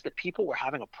noticed that people were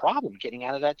having a problem getting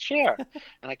out of that chair.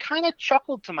 And I kind of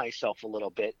chuckled to myself a little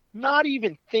bit, not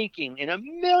even thinking in a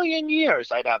million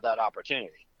years I'd have that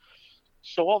opportunity.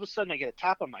 So all of a sudden I get a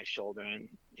tap on my shoulder, and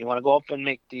you want to go up and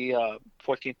make the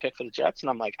 14th pick for the Jets?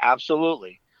 And I'm like,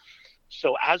 absolutely.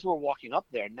 So as we're walking up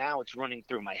there, now it's running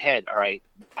through my head. All right,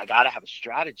 I got to have a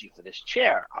strategy for this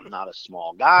chair. I'm not a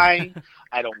small guy.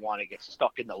 I don't want to get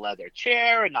stuck in the leather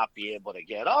chair and not be able to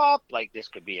get up. Like, this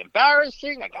could be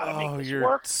embarrassing. I got to make this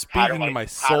work. Speaking to my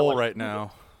soul right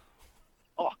now.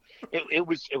 Oh, it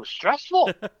was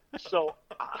stressful. So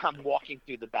I'm walking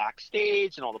through the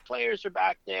backstage, and all the players are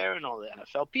back there, and all the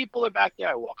NFL people are back there.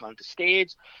 I walk onto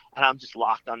stage, and I'm just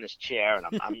locked on this chair,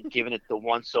 and I'm giving it the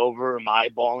once over. I'm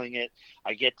eyeballing it.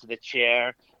 I get to the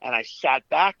chair, and I sat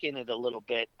back in it a little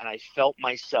bit, and I felt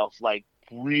myself like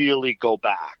really go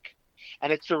back.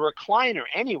 And it's a recliner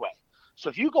anyway. So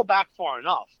if you go back far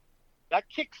enough, that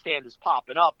kickstand is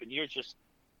popping up, and you're just,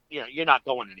 you're not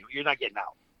going anywhere. You're not getting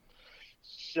out.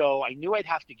 So I knew I'd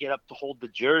have to get up to hold the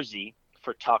jersey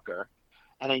for Tucker,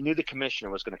 and I knew the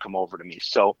commissioner was going to come over to me.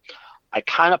 So I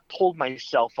kind of pulled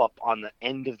myself up on the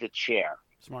end of the chair.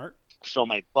 Smart. So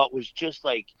my butt was just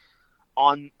like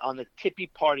on the tippy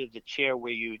part of the chair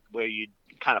where you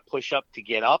kind of push up to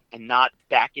get up, and not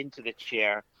back into the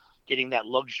chair, getting that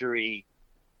luxury,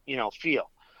 feel.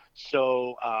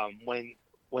 So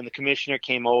when the commissioner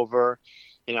came over,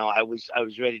 I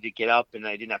was ready to get up, and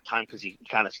I didn't have time because he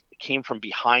kind of came from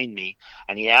behind me,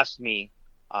 and he asked me,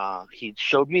 he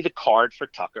showed me the card for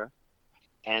Tucker,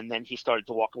 and then he started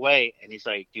to walk away, and he's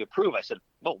like, do you approve? I said,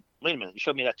 oh, wait a minute. You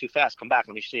showed me that too fast. Come back.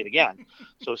 Let me see it again.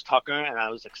 So it's Tucker, and I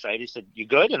was excited. He said, you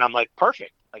good? And I'm like,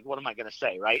 perfect. Like, what am I going to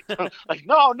say, right? Like,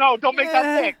 no, don't make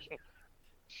that pick.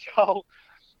 So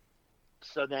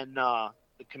then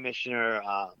the commissioner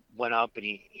went up, and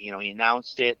he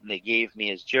announced it, and they gave me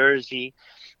his jersey,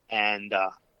 and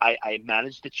I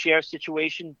managed the chair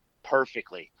situation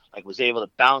perfectly. Like, was able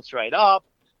to bounce right up,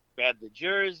 grab the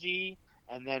jersey,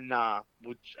 and then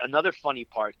another funny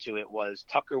part to it was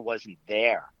Tucker wasn't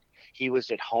there. He was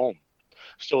at home.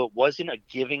 So it wasn't a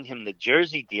giving him the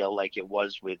jersey deal like it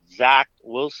was with Zach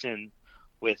Wilson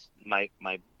with my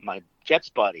Jets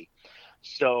buddy.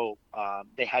 So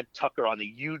they had Tucker on the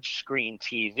huge screen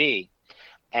TV,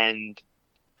 and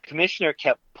Commissioner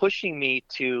kept pushing me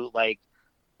to like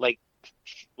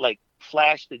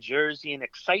flash the jersey and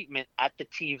excitement at the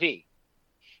TV.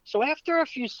 So after a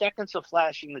few seconds of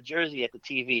flashing the jersey at the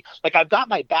TV, like I've got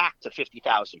my back to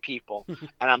 50,000 people and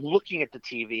I'm looking at the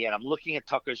TV and I'm looking at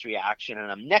Tucker's reaction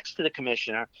and I'm next to the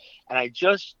commissioner and I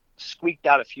just squeaked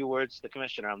out a few words to the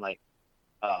commissioner. I'm like,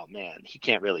 oh man, he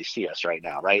can't really see us right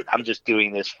now, right? I'm just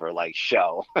doing this for like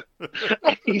show.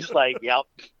 He's like, yep.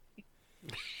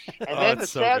 And then the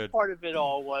sad part of it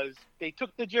all was they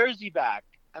took the jersey back.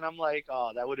 And I'm like,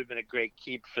 oh, that would have been a great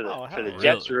keep for the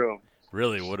Jets room.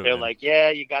 Really would have. They're like, yeah,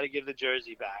 you got to give the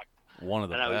jersey back. One of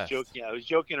the best. I was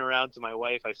joking around to my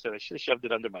wife. I said I should have shoved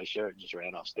it under my shirt and just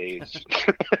ran off stage.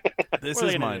 This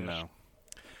is mine now.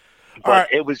 But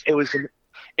right.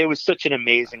 It was such an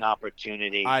amazing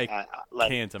opportunity. I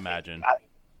can't imagine.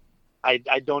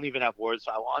 I don't even have words.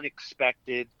 I was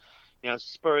unexpected,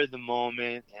 spur of the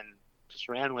moment, and just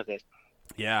ran with it.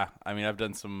 Yeah, I mean, I've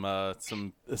done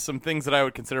some things that I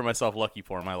would consider myself lucky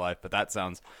for in my life, but that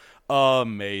sounds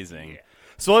amazing. Yeah.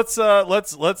 So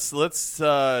let's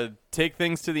take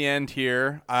things to the end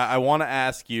here. I want to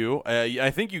ask you. I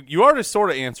think you already sort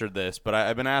of answered this, but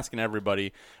I've been asking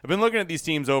everybody. I've been looking at these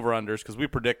teams over unders because we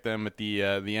predict them at the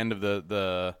end of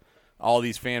the all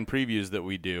these fan previews that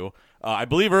we do. I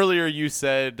believe earlier you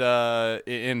said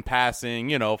in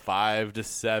passing, 5 to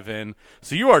 7.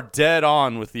 So you are dead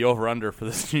on with the over-under for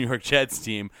this New York Jets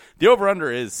team. The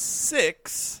over-under is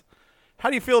 6. How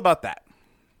do you feel about that?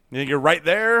 You think you're right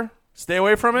there? Stay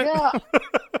away from it? Yeah.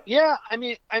 Yeah. I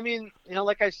mean,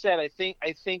 like I said, I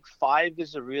think 5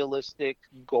 is a realistic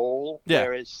goal. Yeah.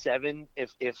 Whereas 7,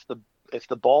 if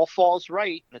the ball falls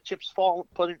right and the chips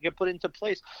get put into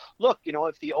place. Look,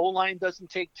 if the O-line doesn't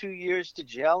take 2 years to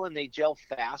gel and they gel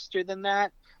faster than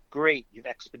that, great, you've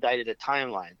expedited a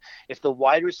timeline. If the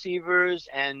wide receivers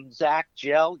and Zach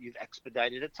gel, you've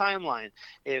expedited a timeline.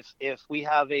 If we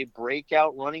have a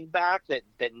breakout running back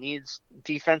that needs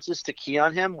defenses to key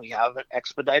on him, we have an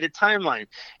expedited timeline.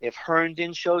 If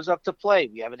Herndon shows up to play,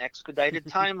 we have an expedited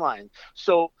timeline.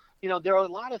 So, there are a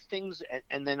lot of things,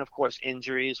 and then, of course,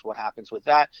 injuries, what happens with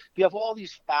that. You have all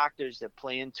these factors that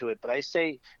play into it, but I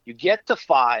say you get to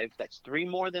 5, that's 3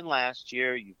 more than last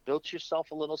year. You've built yourself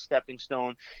a little stepping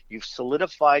stone. You've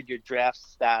solidified your draft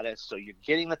status, so you're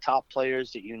getting the top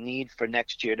players that you need for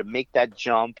next year to make that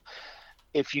jump.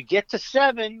 If you get to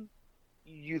 7,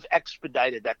 you've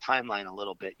expedited that timeline a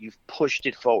little bit. You've pushed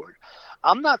it forward.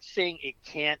 I'm not saying it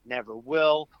can't, never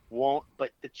will, won't,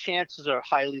 but the chances are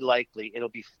highly likely it'll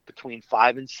be between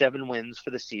 5 and 7 wins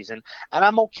for the season, and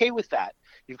I'm okay with that.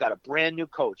 You've got a brand new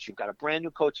coach. You've got a brand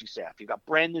new coaching staff. You've got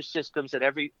brand new systems at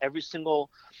every single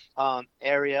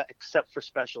area except for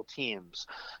special teams.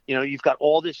 You've got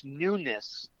all this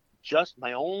newness. Just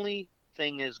my only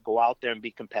thing is go out there and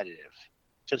be competitive.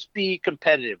 Just be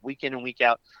competitive week in and week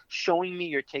out, showing me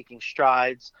you're taking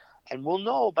strides. And we'll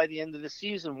know by the end of the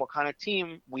season what kind of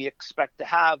team we expect to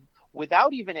have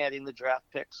without even adding the draft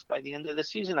picks by the end of the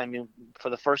season. I mean, for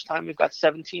the first time, we've got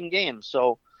 17 games.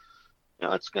 So,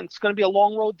 it's going to be a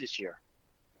long road this year.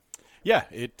 Yeah,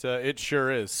 it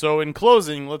sure is. So in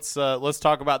closing, let's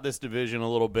talk about this division a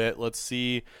little bit. Let's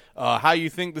see how you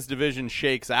think this division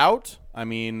shakes out. I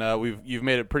mean, you've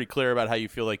made it pretty clear about how you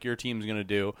feel like your team's going to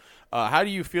do. How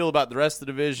do you feel about the rest of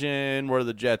the division? Where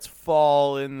the Jets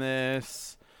fall in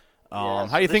this? How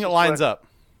do you think it lines up?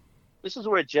 This is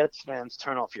where Jets fans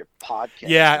turn off your podcast.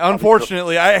 Yeah,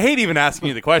 unfortunately, I hate even asking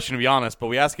you the question, to be honest, but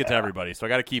we ask it to everybody, so I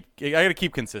got to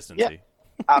keep consistency. Yeah.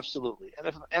 Absolutely.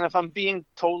 And if I'm being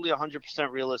totally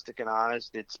 100% realistic and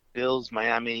honest, it's Bills,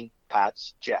 Miami,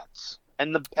 Pats, Jets.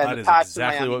 And the Pats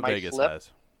exactly and Miami what might Vegas flip. has.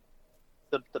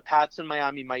 The Pats and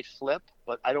Miami might flip,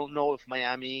 but I don't know if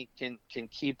Miami can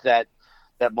keep that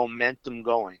momentum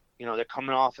going. They're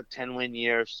coming off a 10-win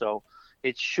year, so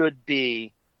it should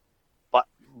be. But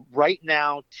right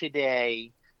now,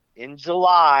 today, in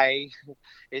July,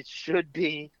 it should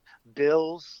be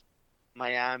Bills,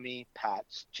 Miami,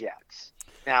 Pats, Jets.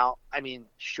 Now, I mean,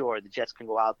 sure, the Jets can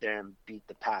go out there and beat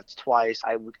the Pats twice.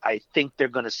 I think they're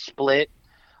going to split.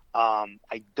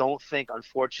 I don't think,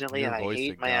 unfortunately, and I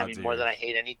hate Miami more than I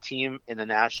hate any team in the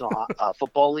National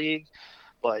Football League,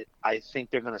 but I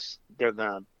think they're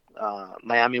gonna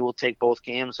Miami will take both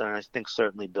games, and I think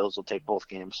certainly Bills will take both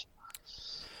games.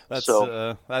 That's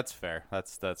fair.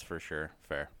 That's for sure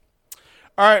fair.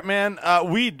 All right, man.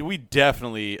 We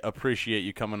definitely appreciate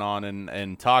you coming on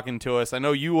and talking to us. I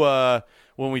know you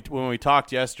when we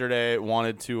talked yesterday,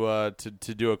 wanted to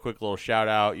do a quick little shout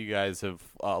out. You guys have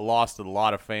lost a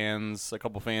lot of fans, a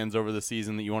couple fans over the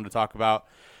season that you wanted to talk about.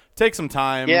 Take some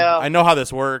time. Yeah. I know how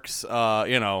this works.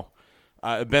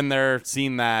 I've been there,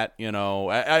 seen that. I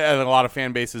a lot of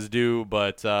fan bases do,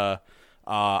 but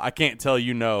I can't tell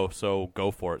so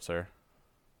go for it, sir.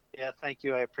 Yeah, thank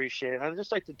you. I appreciate it. I'd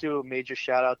just like to do a major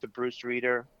shout out to Bruce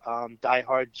Reeder,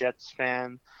 diehard Jets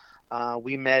fan.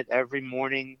 We met every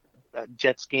morning,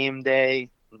 Jets game day.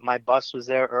 My bus was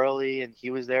there early, and he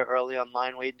was there early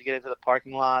online waiting to get into the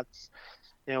parking lots.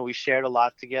 We shared a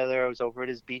lot together. I was over at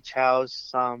his beach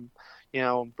house.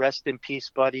 Rest in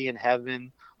peace, buddy, in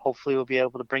heaven. Hopefully we'll be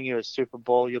able to bring you a Super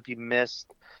Bowl. You'll be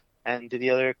missed. And to the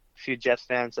other few Jets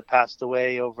fans that passed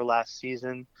away over last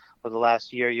season or the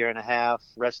last year and a half,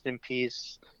 rest in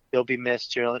peace. You'll be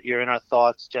missed. You're in our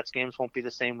thoughts. Jets games won't be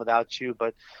the same without you,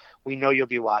 but we know you'll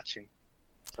be watching.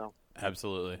 So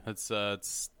absolutely, it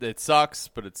sucks,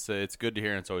 but it's good to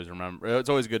hear, and it's always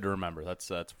good to remember.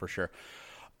 That's for sure.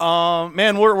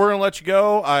 Man, we're gonna let you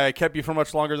go. I kept you for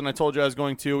much longer than I told you I was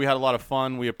going to. We had a lot of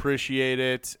fun. We appreciate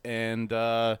it, and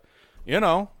we're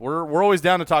always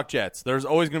down to talk Jets. There's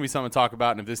always gonna be something to talk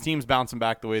about, and if this team's bouncing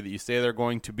back the way that you say they're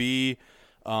going to be,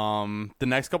 the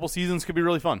next couple seasons could be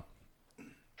really fun.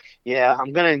 Yeah,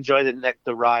 I'm gonna enjoy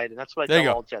the ride, and that's what I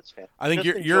tell all Jets fans. I think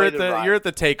you're at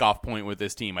the takeoff point with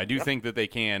this team. I do think that they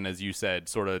can, as you said,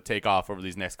 sort of take off over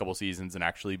these next couple seasons and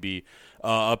actually be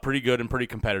a pretty good and pretty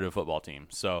competitive football team.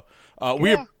 So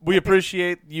we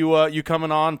appreciate you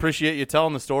coming on, appreciate you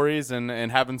telling the stories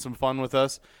and having some fun with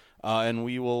us, and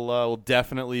we will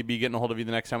definitely be getting a hold of you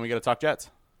the next time we get to talk Jets.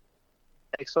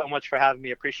 Thanks so much for having me.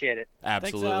 Appreciate it.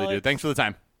 Absolutely, dude. Thanks for the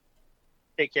time.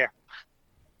 Take care.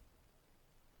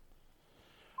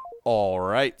 All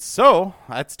right, so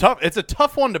that's tough. It's a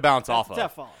tough one to bounce off of.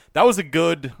 Tough one. That was a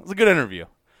good interview.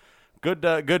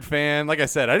 Good fan. Like I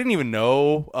said, I didn't even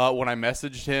know when I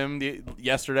messaged him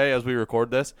yesterday as we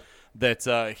record this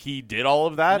that he did all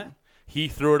of that. Yeah. He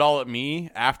threw it all at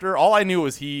me after. All I knew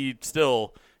was he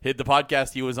still hit the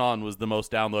podcast he was on was the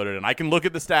most downloaded, and I can look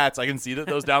at the stats. I can see that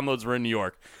those downloads were in New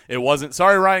York. It wasn't.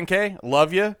 Sorry, Ryan K.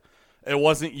 Love you. It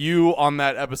wasn't you on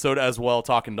that episode as well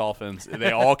talking Dolphins. They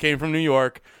all came from New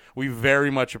York. We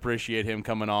very much appreciate him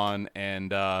coming on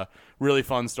and really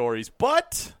fun stories.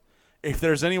 But if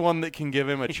there's anyone that can give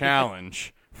him a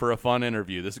challenge for a fun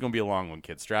interview, this is going to be a long one,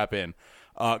 kids. Strap in.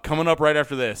 Coming up right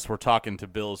after this, we're talking to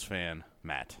Bills fan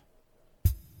Matt.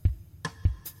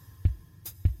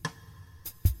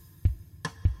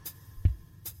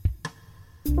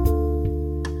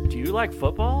 Do you like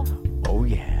football? Oh,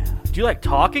 yeah. Do you like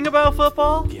talking about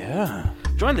football? Yeah.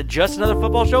 Join the Just Another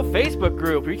Football Show Facebook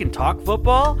group where you can talk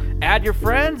football, add your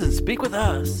friends, and speak with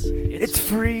us. It's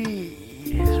free.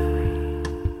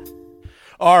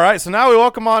 All right, so now we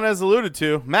welcome on, as alluded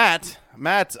to, Matt.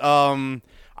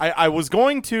 I was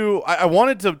going to – I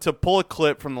wanted to pull a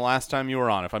clip from the last time you were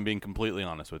on, if I'm being completely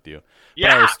honest with you.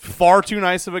 Yeah. But I was far too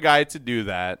nice of a guy to do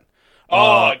that.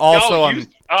 I'm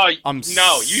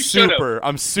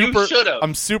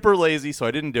super lazy, so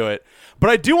I didn't do it. But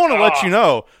I do want to let you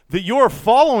know that you are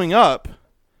following up.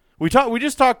 We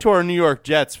just talked to our New York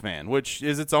Jets fan, which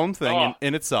is its own thing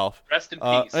in itself. Rest in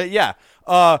peace. Yeah.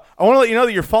 I want to let you know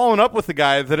that you're following up with the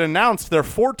guy that announced their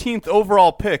 14th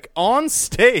overall pick on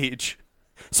stage.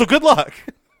 So good luck.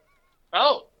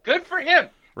 Oh, good for him.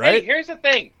 Right? Hey, here's the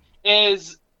thing: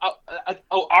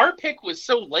 our pick was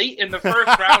so late in the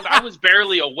first round, I was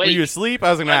barely awake. Were you asleep?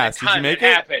 I was going to ask. Did you make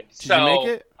it? Happened. Did you make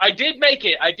it?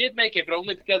 I did make it, but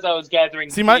only because I was gathering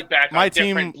feedback. My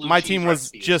team was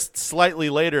just slightly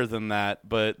later than that,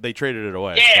 but they traded it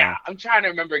away. Yeah, so. I'm trying to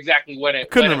remember exactly when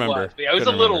it Couldn't when remember. It was. It was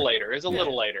a little later. It was a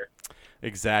little later.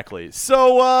 Exactly.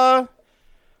 So,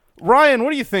 Ryan,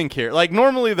 what do you think here? Like,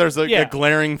 normally there's a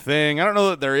glaring thing. I don't know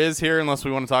that there is here unless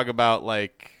we want to talk about,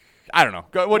 like, I don't know.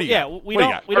 What do you got? Are we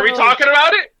talking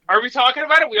about it? Are we talking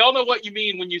about it? We all know what you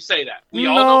mean when you say that. We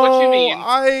all know what you mean.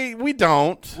 We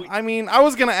don't. I mean, I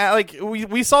was gonna add, like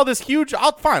we saw this huge.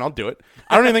 I'll do it.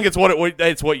 I don't even think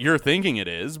it's what you're thinking it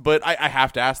is, but I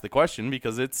have to ask the question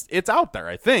because it's out there.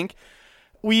 I think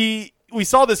we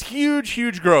saw this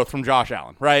huge growth from Josh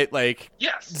Allen, right? Like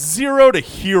yes, 0 to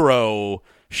hero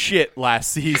shit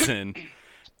last season,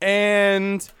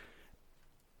 and.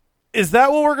 Is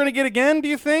that what we're going to get again, do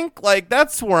you think? Like,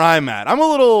 that's where I'm at. I'm a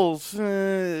little,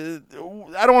 I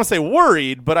don't want to say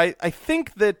worried, but I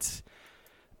think that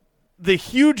the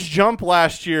huge jump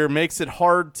last year makes it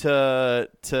hard to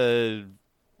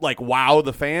like, wow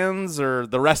the fans or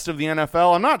the rest of the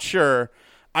NFL. I'm not sure.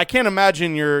 I can't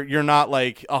imagine you're not,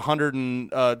 like,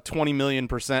 120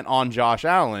 million% on Josh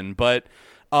Allen, but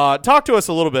Talk to us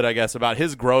a little bit, I guess, about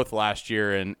his growth last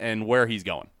year and where he's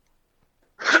going.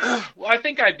 Well, I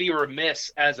think I'd be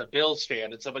remiss as a Bills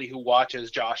fan and somebody who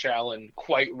watches Josh Allen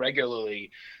quite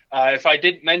regularly if I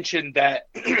didn't mention that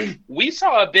we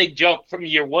saw a big jump from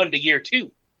year 1 to year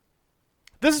 2.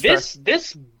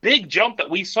 This big jump that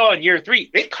we saw in year 3,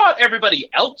 it caught everybody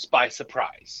else by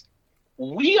surprise.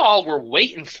 We all were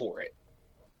waiting for it.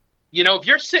 You know, if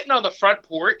you're sitting on the front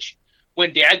porch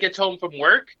when Dad gets home from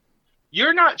work,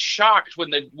 you're not shocked when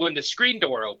the screen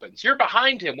door opens. You're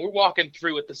behind him. We're walking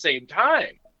through at the same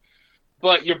time.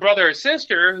 But your brother or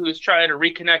sister who's trying to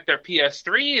reconnect their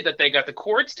PS3 that they got the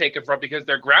cords taken from because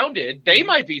they're grounded, they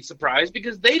might be surprised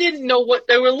because they didn't know what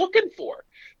they were looking for.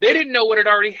 They didn't know what had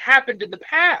already happened in the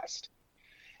past.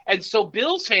 And so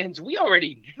Bills fans, we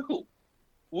already knew.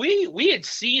 We had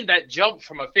seen that jump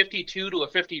from a 52 to a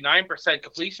 59%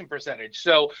 completion percentage.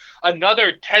 So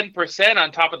another 10%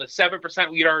 on top of the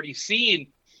 7% we had already seen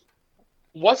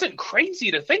wasn't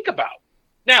crazy to think about.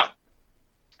 Now,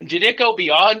 did it go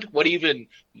beyond what even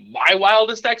my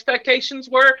wildest expectations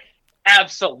were?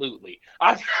 Absolutely.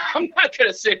 I'm not going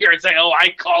to sit here and say, oh, I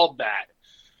called that.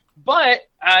 But,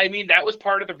 I mean, that was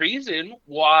part of the reason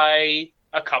why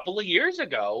a couple of years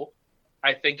ago,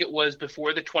 I think it was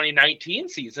before the 2019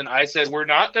 season, I said, we're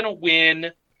not going to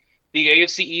win the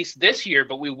AFC East this year,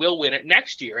 but we will win it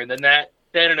next year. And then that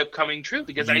ended up coming true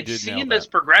because I'd seen this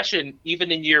progression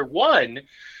even in year 1.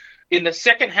 In the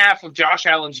second half of Josh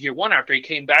Allen's year 1, after he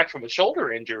came back from a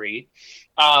shoulder injury,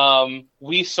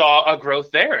 we saw a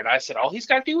growth there. And I said, all he's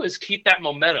got to do is keep that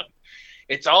momentum.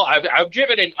 It's all I've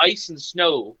driven in ice and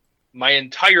snow my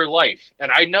entire life.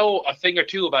 And I know a thing or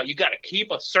two about you got to keep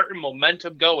a certain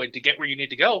momentum going to get where you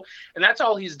need to go. And that's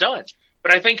all he's done.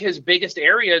 But I think his biggest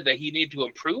area that he needed to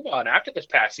improve on after this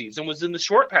past season was in the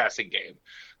short passing game,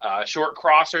 short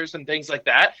crossers and things like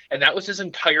that. And that was his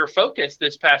entire focus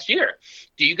this past year.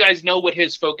 Do you guys know what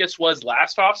his focus was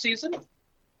last offseason?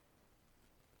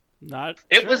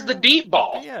 It was the deep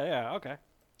ball. Yeah, okay.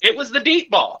 It was the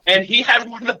deep ball, and he had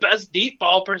one of the best deep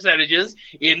ball percentages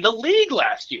in the league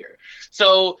last year.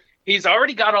 So he's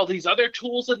already got all these other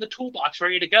tools in the toolbox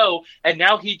ready to go, and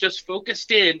now he just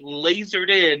focused in, lasered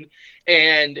in,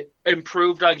 and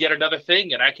improved on yet another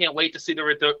thing. And I can't wait to see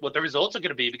what the results are going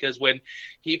to be, because when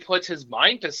he puts his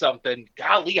mind to something,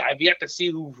 golly, I've yet to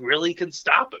see who really can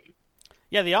stop him.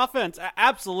 Yeah, the offense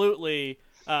absolutely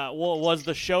was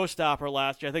the showstopper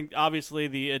last year. I think obviously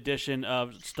the addition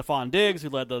of Stephon Diggs, who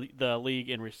led the league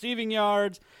in receiving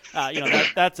yards,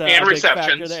 that's a big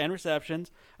factor there, and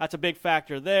receptions. That's a big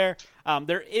factor there.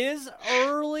 There is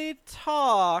early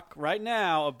talk right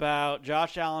now about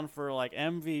Josh Allen for like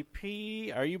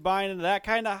MVP. Are you buying into that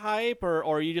kind of hype,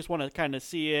 or you just want to kind of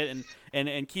see it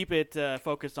and keep it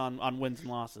focused on wins and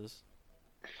losses?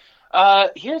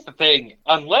 Here's the thing.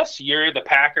 Unless you're the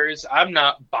Packers, I'm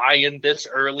not buying this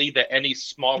early that any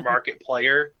small market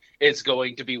player is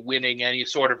going to be winning any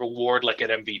sort of award like an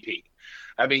MVP.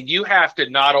 I mean, you have to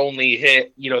not only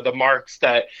hit, the marks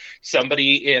that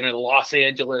somebody in Los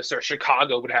Angeles or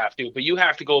Chicago would have to, but you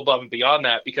have to go above and beyond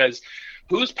that, because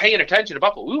who's paying attention to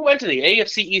Buffalo? We went to the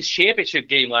AFC East Championship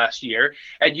game last year,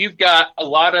 and you've got a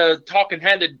lot of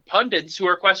talking-headed pundits who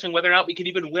are questioning whether or not we can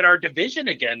even win our division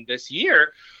again this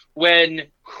year. When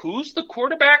who's the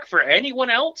quarterback for anyone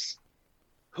else?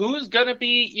 Who's going to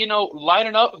be,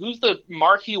 lining up? Who's the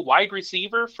marquee wide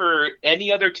receiver for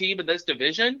any other team in this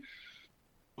division?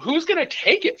 Who's going to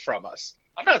take it from us?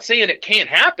 I'm not saying it can't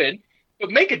happen, but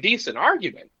make a decent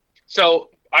argument.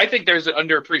 So I think there's an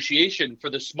underappreciation for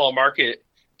the small market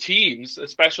teams,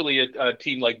 especially a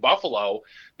team like Buffalo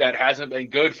that hasn't been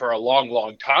good for a long,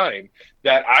 long time,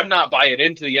 that I'm not buying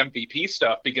into the MVP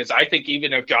stuff, because I think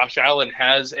even if Josh Allen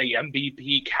has a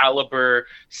MVP caliber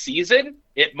season,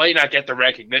 it might not get the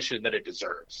recognition that it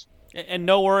deserves. And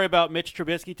no worry about Mitch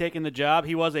Trubisky taking the job.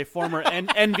 He was a former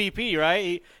MVP,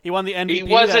 right? He won the MVP. He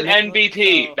was an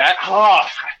MVP.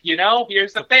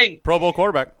 Here's the thing. Pro Bowl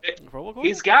quarterback.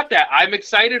 He's got that. I'm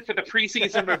excited for the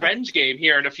preseason revenge game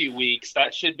here in a few weeks.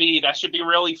 That should be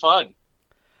really fun.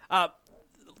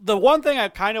 The one thing I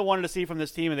kind of wanted to see from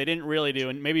this team, and they didn't really do,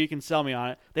 and maybe you can sell me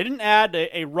on it, they didn't add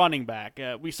a running back.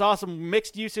 We saw some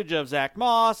mixed usage of Zach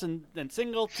Moss and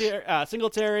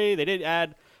Singletary. They did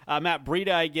add Matt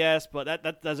Breida, I guess, but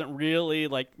that doesn't really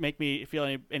make me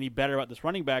feel any better about this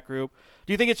running back group.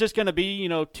 Do you think it's just going to be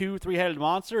 2 3-headed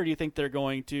monster, or do you think they're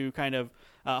going to kind of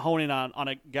hone in on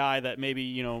a guy that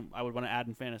maybe I would want to add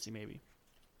in fantasy maybe?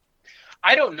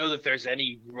 I don't know that there's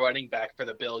any running back for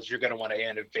the Bills you're going to want to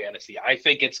add in fantasy. I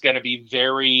think it's going to be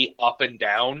very up and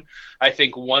down. I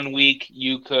think 1 week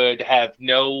you could have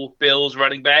no Bills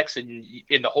running backs in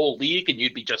the whole league and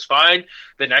you'd be just fine.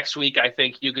 The next week, I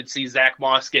think you could see Zach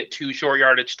Moss get 2 short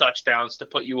yardage touchdowns to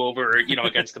put you over,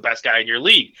 against the best guy in your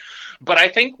league. But I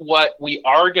think what we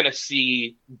are going to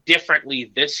see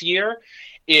differently this year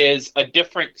is a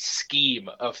different scheme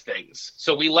of things.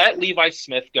 So we let Levi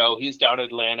Smith go. He's down in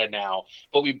Atlanta now.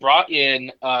 But we brought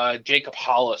in Jacob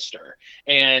Hollister.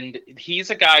 And he's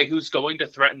a guy who's going to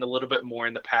threaten a little bit more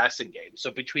in the passing game.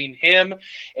 So between him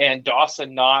and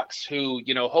Dawson Knox, who,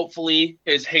 hopefully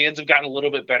his hands have gotten a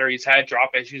little bit better. He's had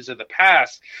drop issues in the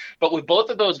past. But with both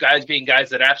of those guys being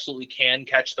guys that absolutely can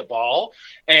catch the ball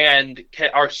and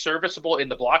are serviceable in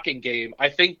the blocking game, I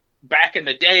think back in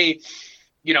the day,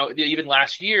 even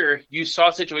last year, you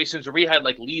saw situations where we had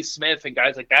like Lee Smith and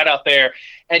guys like that out there,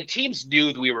 and teams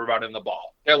knew that we were running the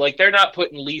ball. They're not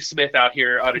putting Lee Smith out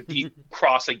here on a deep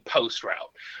crossing post route.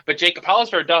 But Jacob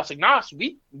Hollister and Dawson Knox,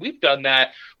 we've done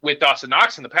that with Dawson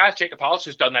Knox in the past. Jacob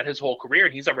Hollister's done that his whole career,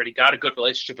 and he's already got a good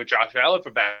relationship with Josh Allen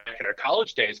from back in our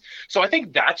college days. So I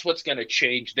think that's what's going to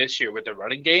change this year with the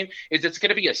running game, is it's going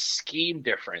to be a scheme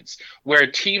difference where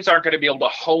teams aren't going to be able to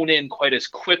hone in quite as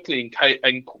quickly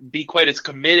and be quite as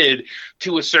committed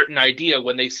to a certain idea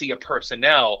when they see a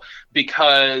personnel,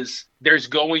 because there's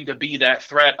going to be that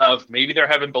threat of maybe they're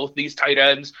having both these tight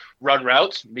ends run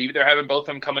routes. Maybe they're having both of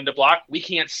them come into block. We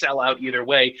can't sell out either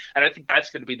way. And I think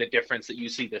that's going to be the difference that you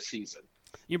see this season.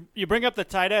 You bring up the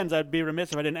tight ends. I'd be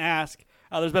remiss if I didn't ask.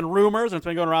 There's been rumors, and it's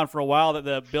been going around for a while, that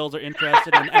the Bills are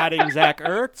interested in adding Zach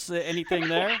Ertz. Anything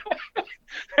there?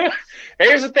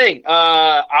 Here's the thing.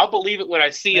 I'll believe it when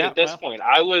I see it at this point.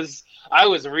 I was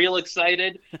real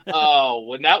excited.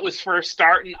 When that was first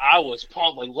starting, I was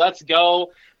pumped. Like, let's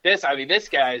go. This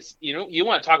guy's, you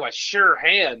want to talk about sure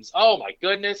hands. Oh, my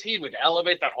goodness. He would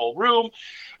elevate that whole room.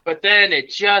 But then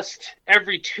it just,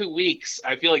 every 2 weeks,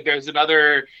 I feel like there's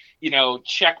another,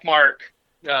 check mark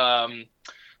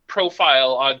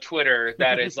profile on Twitter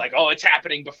that is like, oh, it's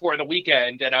happening before the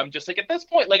weekend. And I'm just like, at this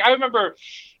point, like, I remember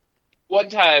one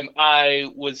time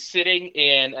I was sitting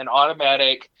in an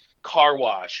automatic car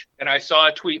wash, and I saw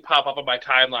a tweet pop up on my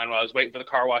timeline while I was waiting for the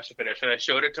car wash to finish, and I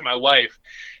showed it to my wife,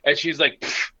 and she's like,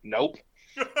 nope.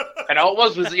 And all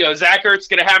it was Zach Ertz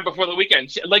going to happen before the weekend.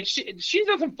 She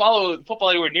doesn't follow football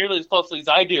anywhere nearly as closely as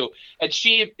I do, and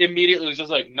she immediately was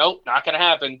just like, nope, not going to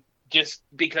happen, just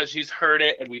because she's heard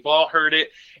it, and we've all heard it,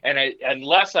 and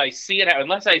unless I see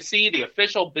the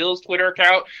official Bills Twitter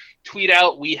account tweet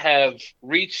out, we have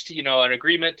reached, an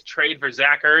agreement to trade for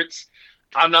Zach Ertz,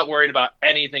 I'm not worried about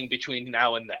anything between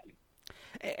now and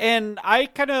then. And I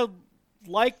kind of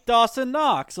like Dawson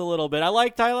Knox a little bit. I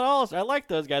like Tyler Hollister. I like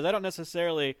those guys. I don't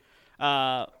necessarily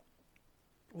want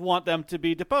them to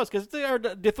be deposed because they are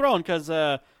dethroned because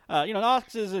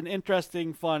Knox is an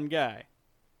interesting, fun guy.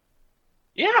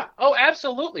 Yeah. Oh,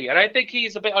 absolutely. And I think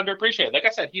he's a bit underappreciated. Like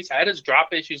I said, he's had his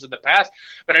drop issues in the past,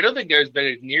 but I don't think there's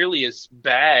been nearly as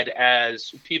bad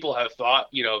as people have thought,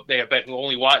 they have been who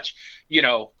only watch,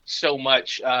 so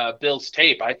much Bill's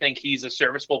tape. I think he's a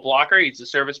serviceable blocker. He's a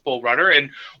serviceable runner. And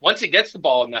once he gets the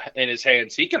ball in his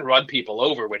hands, he can run people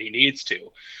over when he needs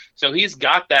to. So he's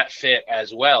got that fit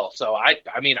as well. So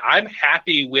I'm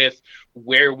happy with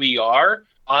where we are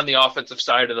on the offensive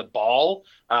side of the ball.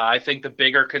 I think the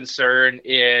bigger concern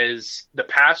is the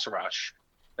pass rush,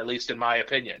 at least in my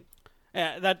opinion.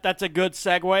 Yeah, that's a good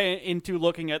segue into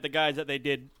looking at the guys that they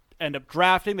did end up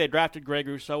drafting. They drafted Greg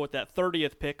Rousseau with that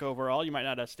 30th pick overall. You might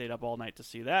not have stayed up all night to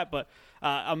see that, but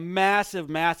a massive,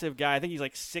 massive guy. I think he's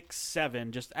like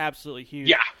 6'7", just absolutely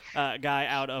huge guy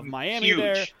out of Miami. Huge.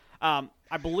 There.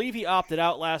 I believe he opted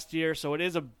out last year, so it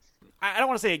is I don't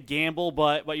want to say a gamble,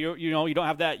 but you don't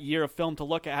have that year of film to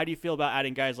look at. How do you feel about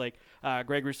adding guys like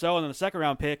Greg Rousseau and then the second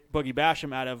round pick Boogie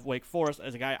Basham out of Wake Forest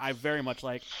as a guy I very much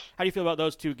like? How do you feel about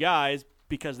those two guys,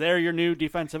 because they're your new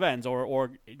defensive ends or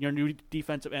your new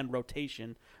defensive end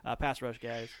rotation pass rush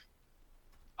guys?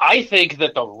 I think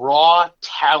that the raw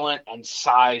talent and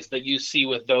size that you see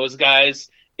with those guys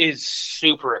is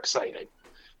super exciting.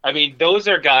 Those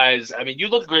are guys. You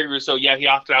look at Greg Rousseau. Yeah, he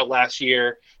opted out last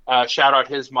year. Shout out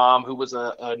his mom, who was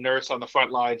a nurse on the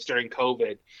front lines during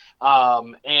COVID.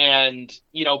 But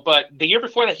the year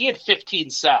before that, he had 15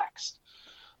 sacks.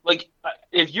 Like,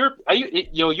 if you're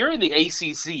in the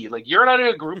ACC, like, you're not in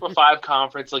a Group of 5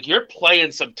 conference. Like, you're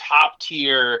playing some top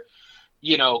tier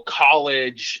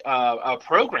college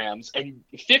programs, and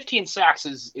 15 sacks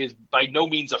is by no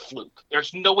means a fluke.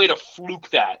 There's no way to fluke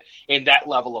that in that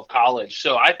level of college.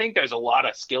 So I think there's a lot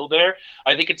of skill there.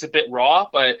 I think it's a bit raw,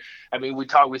 but I mean,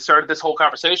 we started this whole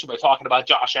conversation by talking about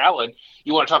Josh Allen.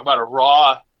 You want to talk about a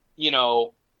raw,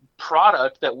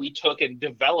 product that we took and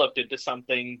developed into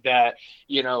something that,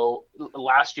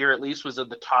 last year at least was in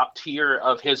the top tier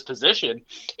of his position.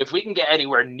 If we can get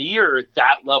anywhere near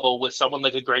that level with someone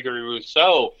like a Gregory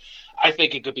Rousseau, I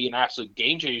think it could be an absolute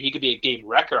game changer. He could be a game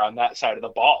wrecker on that side of the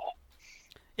ball.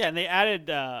 Yeah, and they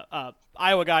added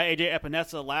Iowa guy AJ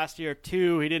Epinesa last year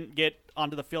too. He didn't get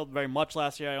onto the field very much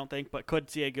last year, I don't think, but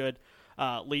could see a good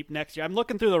leap next year. I'm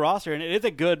looking through the roster, and it is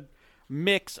a good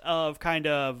mix of kind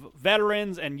of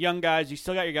veterans and young guys. You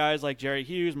still got your guys like Jerry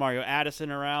Hughes, Mario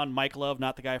Addison around, Mike Love,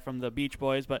 not the guy from the Beach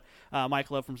Boys, but Mike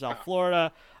Love from South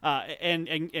Florida,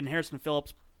 and Harrison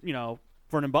Phillips,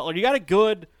 Vernon Butler. You got a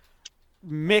good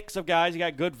mix of guys. You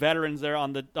got good veterans there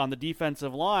on the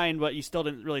defensive line, but you still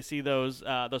didn't really see those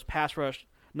pass rush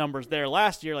numbers there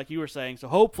last year, like you were saying. So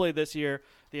hopefully this year,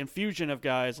 the infusion of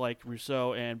guys like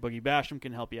Rousseau and Boogie Basham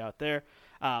can help you out there.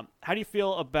 How do you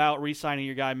feel about re-signing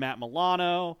your guy Matt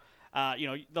Milano?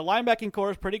 The linebacking core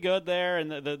is pretty good there,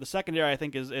 and the secondary I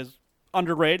think is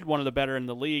underrated, one of the better in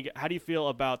the league. How do you feel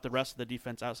about the rest of the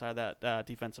defense outside of that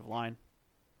defensive line?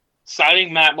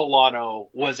 Signing Matt Milano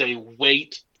was a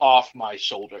weight off my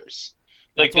shoulders.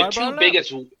 Like the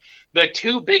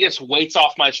two biggest weights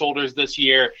off my shoulders this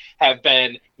year have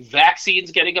been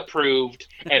vaccines getting approved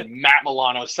and Matt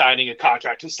Milano signing a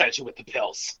contract extension with the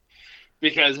Bills.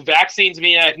 Because vaccines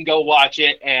mean I can go watch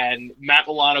it, and Matt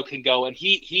Milano can go, and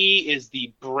he is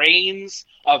the brains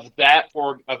of that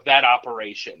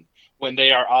operation when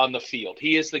they are on the field.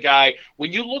 He is the guy.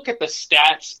 When you look at the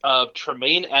stats of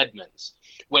Tremaine Edmonds,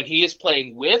 when he is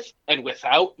playing with and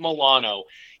without Milano,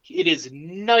 it is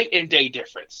night and day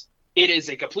difference. It is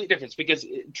a complete difference because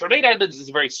Tremaine Edmonds is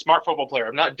a very smart football player.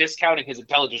 I'm not discounting his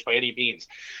intelligence by any means,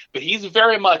 but he's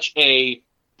very much a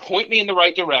point me in the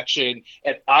right direction,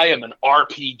 and I am an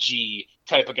RPG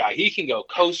type of guy. He can go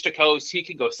coast to coast. He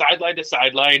can go sideline to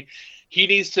sideline. He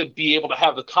needs to be able to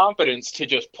have the confidence to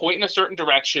just point in a certain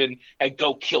direction and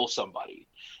go kill somebody.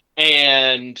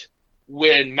 And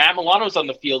when Matt Milano's on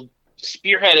the field,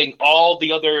 spearheading all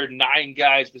the other 9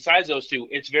 guys besides those two,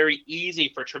 it's very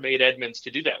easy for Tremaine Edmonds to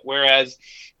do that. Whereas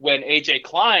when A.J.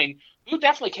 Klein, who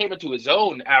definitely came into his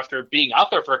own after being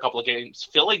out there for a couple of games,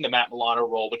 filling the Matt Milano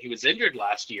role when he was injured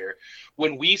last year,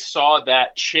 when we saw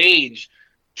that change,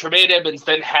 Tremaine Edmonds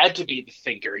then had to be the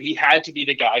thinker. He had to be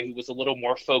the guy who was a little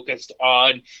more focused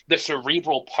on the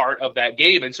cerebral part of that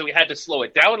game. And so he had to slow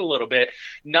it down a little bit,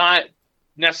 not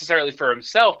necessarily for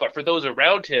himself, but for those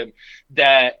around him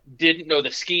that didn't know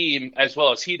the scheme as well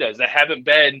as he does, that haven't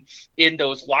been in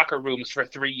those locker rooms for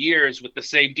 3 years with the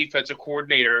same defensive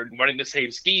coordinator and running the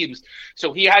same schemes.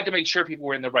 So he had to make sure people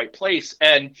were in the right place.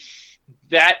 And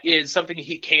that is something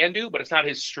he can do, but it's not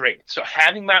his strength. So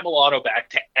having Matt Milano back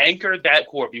to anchor that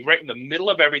core, be right in the middle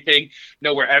of everything,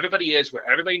 know where everybody is, where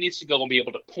everybody needs to go, and be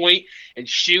able to point and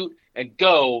shoot and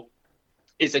go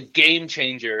is a game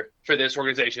changer for this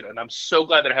organization. And I'm so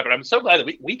glad that it happened. I'm so glad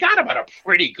that we got him at a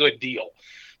pretty good deal.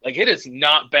 Like, it is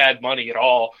not bad money at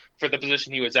all for the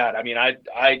position he was at. I mean,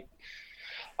 I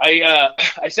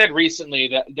said recently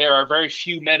that there are very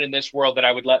few men in this world that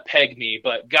I would let peg me,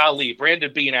 but golly,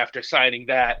 Brandon Beane, after signing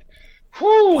that,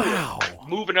 whew, wow,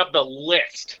 moving up the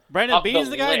list. Brandon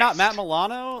Beane's the guy, not Matt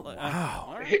Milano?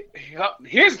 Wow.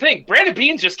 Here's the thing. Brandon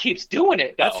Beane just keeps doing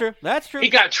it, though. That's true. He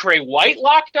got Trey White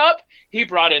locked up. He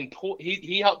brought in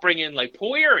he helped bring in like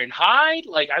Poyer and Hyde.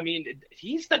 Like, I mean,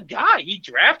 he's the guy. He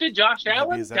drafted Josh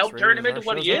Allen, helped turn him into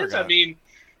what he is. I mean,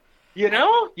 you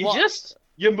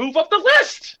move up the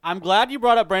list. I'm glad you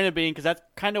brought up Brandon Beane because that's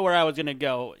kind of where I was going to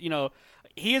go. You know,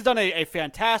 he has done a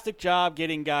fantastic job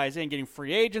getting guys in, getting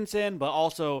free agents in, but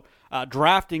also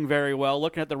drafting very well.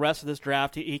 Looking at the rest of this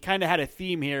draft, he kind of had a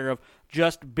theme here of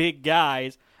just big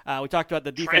guys. We talked about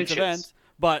the defensive ends.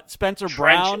 But Spencer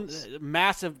Brown,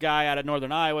 massive guy out of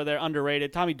Northern Iowa there,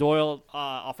 underrated. Tommy Doyle,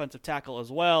 offensive tackle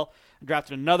as well.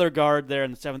 Drafted another guard there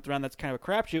in the 7th round. That's kind of a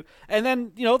crapshoot. And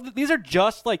then, these are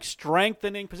just like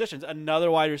strengthening positions. Another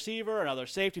wide receiver, another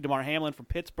safety, DeMar Hamlin from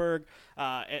Pittsburgh,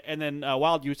 and then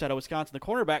Wild Use out of Wisconsin, the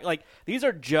cornerback. Like, these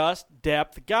are just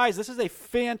depth guys. This is a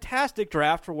fantastic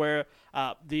draft for where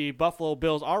the Buffalo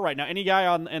Bills are right now. Any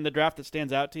guy in the draft that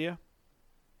stands out to you?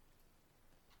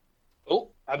 Oh,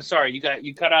 I'm sorry.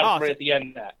 You cut out right at the end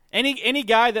of that. Any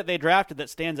guy that they drafted that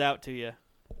stands out to you?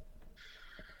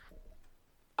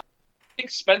 think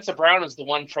Spencer Brown is the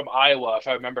one from Iowa, if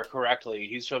I remember correctly.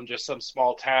 He's from just some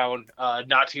small town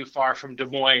not too far from Des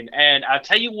Moines. And I'll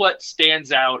tell you what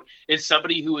stands out is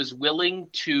somebody who is willing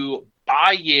to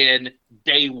buy in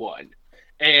day one.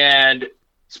 And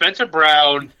Spencer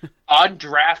Brown on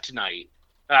draft night,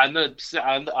 on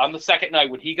the second night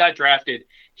when he got drafted,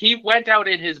 he went out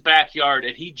in his backyard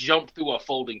and he jumped through a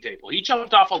folding table. He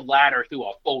jumped off a ladder through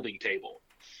a folding table.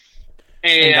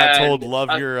 And got told,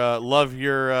 love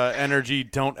your energy.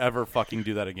 Don't ever fucking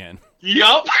do that again.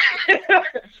 Yup.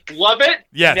 Love it.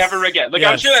 Yes. Never again. Like,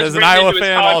 yes. I'm sure that's As an written Iowa into his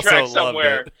fan, contract also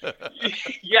somewhere.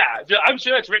 Yeah, I'm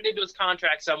sure that's written into his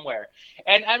contract somewhere.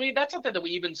 And I mean, that's something that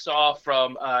we even saw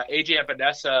from AJ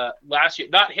Epinesa last year.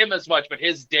 Not him as much, but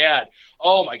his dad.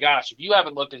 Oh my gosh! If you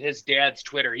haven't looked at his dad's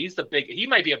Twitter, he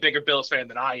might be a bigger Bills fan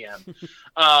than I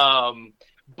am.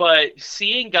 But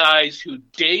seeing guys who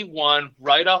day one,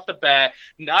 right off the bat,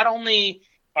 not only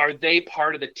are they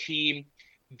part of the team,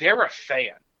 they're a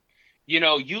fan.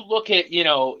 You look at,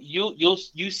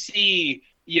 you see,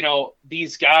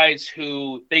 these guys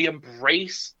who they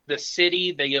embrace the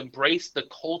city, they embrace the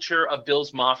culture of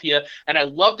Bills Mafia. And I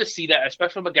love to see that,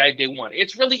 especially from a guy day one.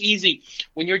 It's really easy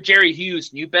when you're Jerry Hughes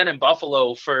and you've been in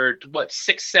Buffalo for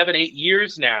 6, 7, 8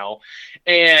 years now.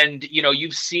 And,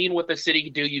 you've seen what the city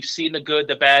can do. You've seen the good,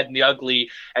 the bad, and the ugly.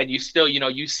 And you still,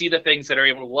 you see the things that are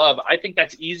able to love. I think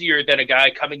that's easier than a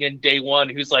guy coming in day one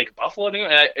who's like, Buffalo,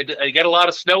 I get a lot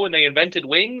of snow and they invented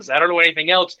wings. I don't know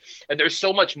anything else. And there's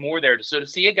so much more there. So to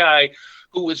see a guy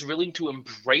who was willing to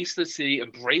embrace the city,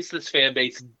 embrace this fan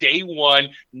base, day one,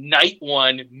 night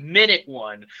one, minute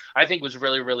one, I think was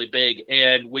really, really big.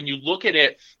 And when you look at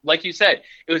it, like you said,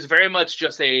 it was very much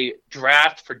just a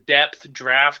draft for depth,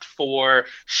 draft for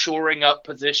shoring up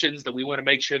positions that we want to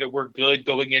make sure that we're good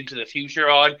going into the future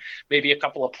on, maybe a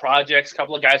couple of projects, a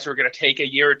couple of guys who are going to take a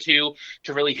year or two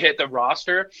to really hit the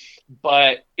roster.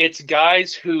 But it's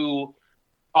guys who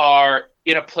are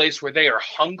in a place where they are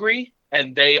hungry,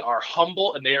 and they are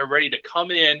humble, and they are ready to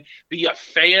come in, be a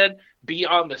fan, be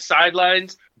on the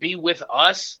sidelines, be with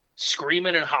us,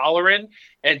 screaming and hollering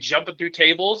and jumping through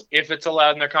tables if it's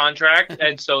allowed in their contract.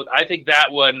 And so I think that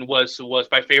one was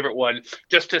my favorite one,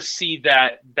 just to see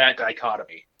that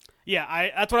dichotomy. Yeah,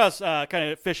 that's what I was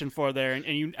kind of fishing for there, and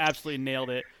you absolutely nailed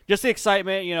it. Just the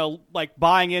excitement, like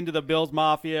buying into the Bills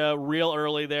Mafia real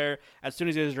early there as soon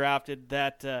as he was drafted,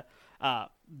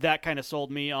 that kind of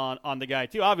sold me on the guy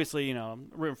too. Obviously, I'm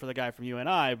rooting for the guy from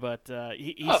UNI, but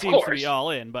he seems to be all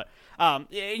in. But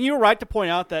you were right to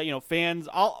point out that fans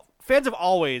have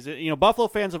always, Buffalo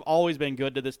fans have always been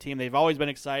good to this team. They've always been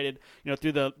excited,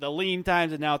 through the lean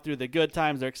times and now through the good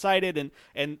times. They're excited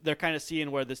and they're kind of seeing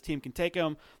where this team can take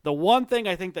them. The one thing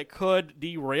I think that could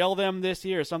derail them this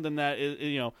year is something that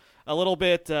is, a little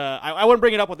bit. I wouldn't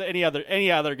bring it up with any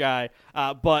other guy,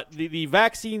 but the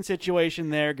vaccine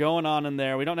situation there going on in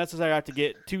there. We don't necessarily have to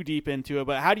get too deep into it,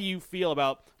 but how do you feel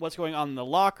about what's going on in the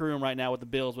locker room right now with the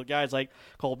Bills, with guys like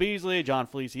Cole Beasley, John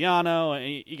Feliciano,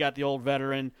 and you got the old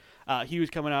veteran Hughes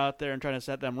coming out there and trying to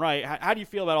set them right? How do you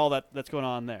feel about all that's going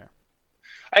on there?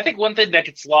 I think one thing that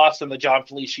gets lost on the John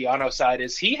Feliciano side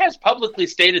is he has publicly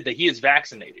stated that he is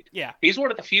vaccinated. Yeah. He's one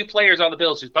of the few players on the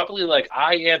Bills who's publicly like,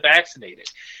 I am vaccinated.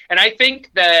 And I think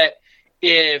that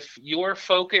if your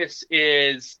focus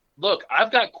is, look, I've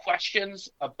got questions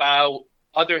about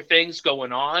other things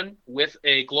going on with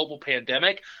a global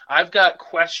pandemic. I've got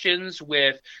questions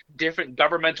with different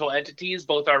governmental entities,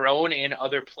 both our own and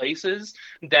other places,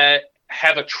 that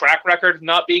have a track record of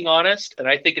not being honest, and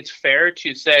I think it's fair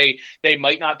to say they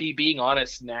might not be being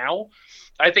honest now.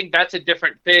 I think that's a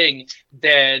different thing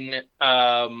than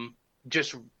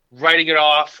just writing it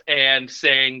off and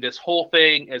saying this whole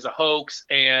thing is a hoax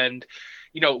and,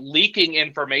 leaking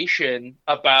information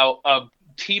about a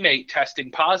teammate testing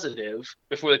positive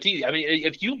before the team. I mean,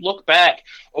 if you look back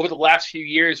over the last few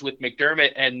years with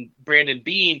McDermott and Brandon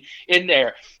Beane in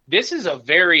there, this is a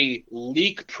very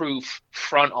leak-proof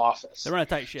front office. They're on a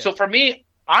tight ship. So for me,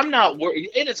 I'm not worried.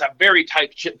 It is a very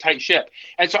tight ship.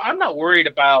 And so I'm not worried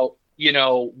about,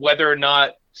 whether or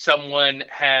not someone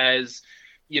has,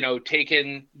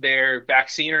 taken their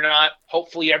vaccine or not.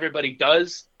 Hopefully everybody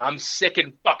does. I'm sick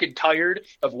and fucking tired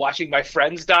of watching my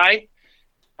friends die.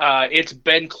 It's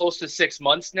been close to 6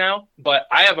 months now, but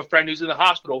I have a friend who's in the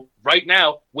hospital right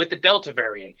now with the Delta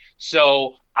variant.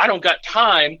 So I don't got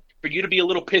time for you to be a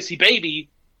little pissy baby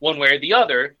one way or the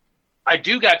other. I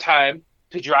do got time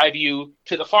to drive you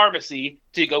to the pharmacy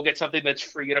to go get something that's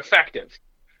free and effective.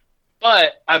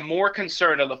 But I'm more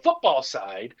concerned on the football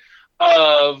side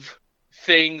of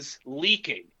things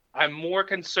leaking I'm more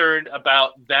concerned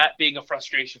about that being a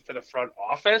frustration for the front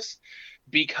office,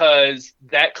 because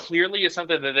that clearly is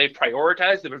something that they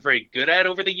prioritize. They've been very good at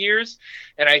over the years.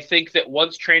 And I think that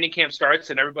once training camp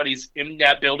starts and everybody's in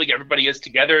that building, everybody is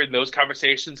together, and those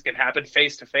conversations can happen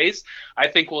face to face, I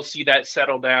think we'll see that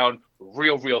settle down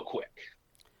real quick.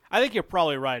 I think you're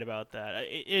probably right about that.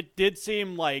 It did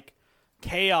seem like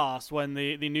chaos when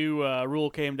the new rule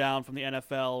came down from the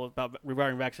NFL about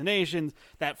regarding vaccinations.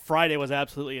 That Friday was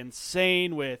absolutely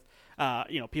insane with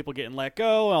people getting let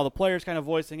go and all the players kind of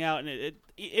voicing out, and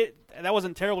it that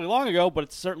wasn't terribly long ago, but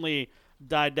it's certainly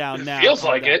died down now. Feels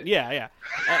like it. Yeah.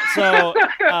 So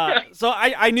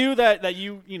I knew that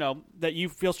you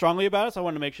feel strongly about it, so I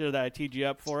wanted to make sure that I teed you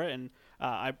up for it, and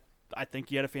I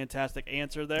think you had a fantastic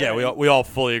answer there. Yeah, we all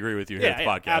fully agree with you here at the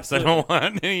podcast. Absolutely. I don't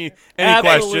want any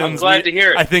Absolutely. questions. I'm glad to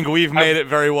hear it. I think we've made it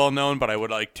very well known, but I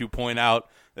would like to point out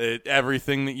that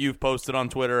everything that you've posted on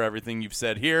Twitter, everything you've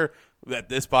said here, that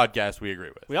this podcast we agree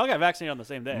with. We all got vaccinated on the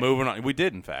same day. Moving on. We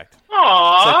did, in fact.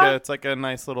 Aww. It's like a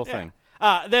nice little thing.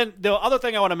 Then the other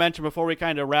thing I want to mention before we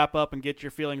kind of wrap up and get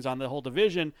your feelings on the whole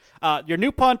division, your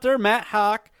new punter, Matt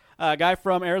Haack, a guy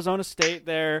from Arizona State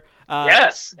there.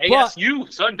 Yes,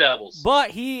 ASU Sun Devils. But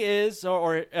he is,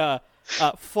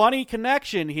 funny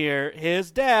connection here, his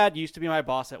dad used to be my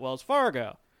boss at Wells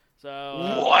Fargo.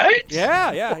 So what?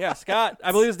 Yeah. Scott.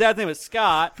 I believe his dad's name is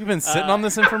Scott. You've been sitting on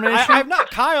this information? I've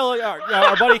not. Kyle,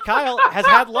 our buddy Kyle, has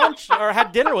had lunch or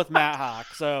had dinner with Matt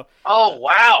Haack. So. Oh,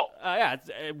 wow.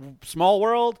 It's a small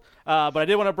world, but I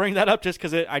did want to bring that up just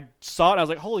because I saw it and I was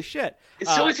like, holy shit.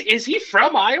 So is he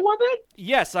from Iowa then?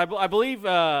 Yes, I believe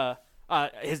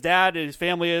his dad and his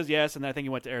family is, yes, and I think he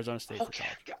went to Arizona State. Okay.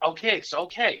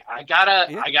 I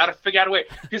gotta figure out a way,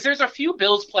 because there's a few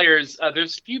Bills players.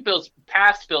 There's a few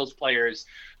past Bills players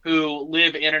who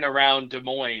live in and around Des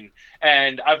Moines,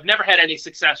 and I've never had any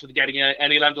success with getting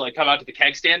any of them to come out to the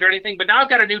keg stand or anything. But now I've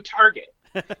got a new target,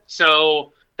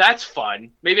 so that's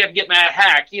fun. Maybe I can get Matt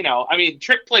Haack.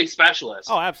 Trick play specialist.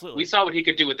 Oh, absolutely. We saw what he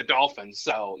could do with the Dolphins.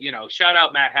 So shout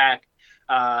out Matt Haack.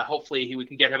 Hopefully we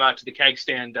can get him out to the keg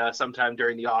stand sometime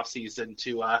during the off season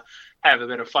to have a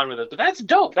bit of fun with it. But that's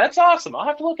dope. That's awesome. I'll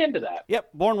have to look into that. Yep.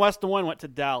 Born west of one, went to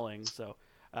Dowling. So.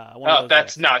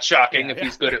 That's not shocking if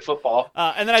he's good at football.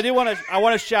 And then I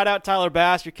want to shout out Tyler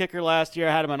Bass, your kicker last year.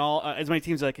 I had him on all as many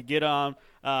teams as I could get on.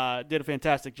 Did a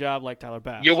fantastic job, like Tyler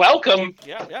Bass. You're welcome.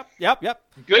 Yep.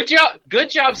 Good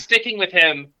job sticking with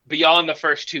him beyond the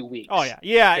first 2 weeks. Oh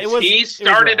yeah. He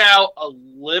started out a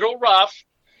little rough.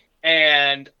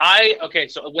 And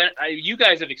you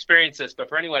guys have experienced this, but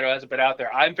for anyone who hasn't been out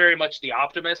there, I'm very much the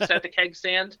optimist at the keg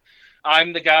stand.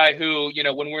 I'm the guy who,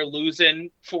 when we're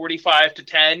losing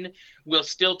 45-10, will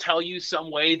still tell you some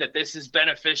way that this is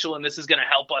beneficial and this is going to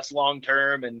help us long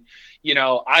term. And,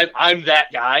 I'm that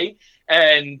guy.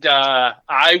 And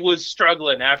I was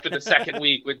struggling after the second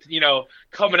week with,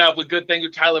 coming up with good things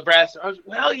with Tyler Bass. I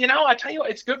tell you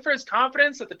what, it's good for his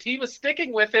confidence that the team is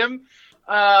sticking with him.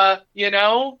 So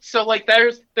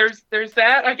there's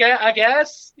that, I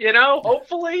guess,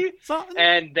 hopefully.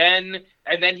 And then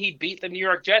he beat the New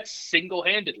York Jets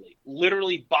single-handedly,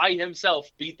 literally by himself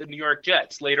beat the New York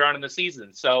Jets later on in the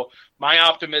season. So my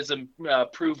optimism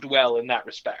proved well in that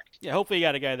respect. Yeah, hopefully you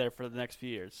got a guy there for the next few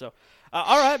years. So,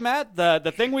 all right, Matt,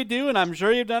 the thing we do, and I'm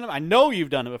sure you've done it. I know you've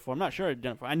done it before. I'm not sure you've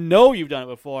done it before. I know you've done it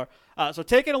before. So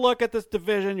taking a look at this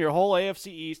division, your whole AFC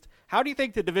East, how do you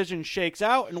think the division shakes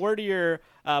out, and where do your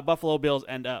Buffalo Bills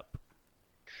end up?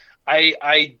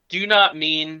 I do not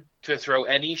mean to throw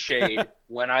any shade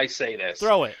when I say this.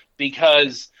 Throw it.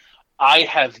 Because I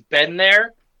have been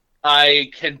there.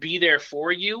 I can be there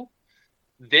for you.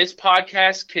 This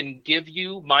podcast can give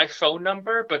you my phone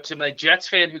number, but to my Jets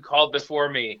fan who called before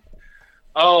me,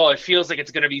 it feels like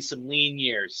it's going to be some lean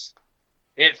years.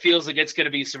 It feels like it's going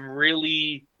to be some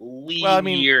really lean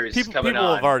years coming on.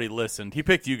 People have already listened. He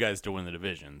picked you guys to win the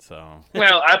division, so.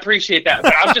 Well, I appreciate that,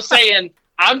 but I'm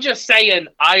just saying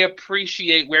I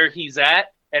appreciate where he's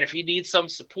at, and if he needs some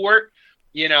support,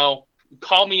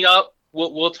 call me up.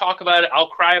 We'll talk about it. I'll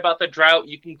cry about the drought.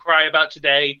 You can cry about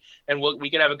today, and we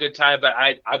can have a good time. But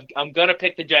I'm gonna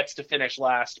pick the Jets to finish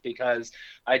last because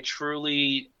I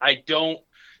don't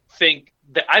think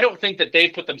that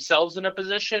they've put themselves in a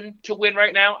position to win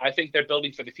right now. I think they're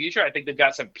building for the future. I think they've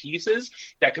got some pieces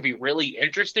that could be really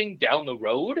interesting down the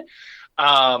road.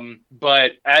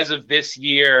 But as of this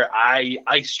year,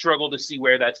 I struggle to see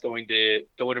where that's going to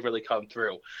really come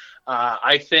through.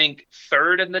 I think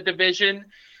third in the division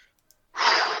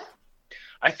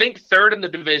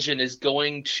is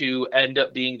going to end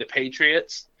up being the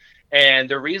Patriots. And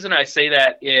the reason I say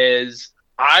that is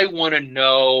I want to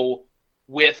know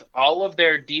with all of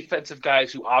their defensive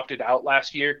guys who opted out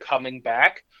last year coming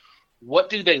back, what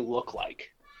do they look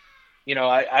like? You know,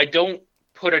 I don't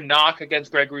put a knock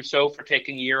against Greg Rousseau for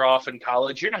taking a year off in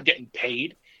college. You're not getting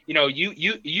paid. You know,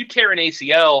 you tear an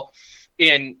ACL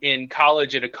in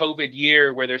college in a COVID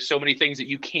year where there's so many things that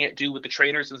you can't do with the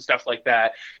trainers and stuff like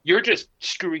that. You're just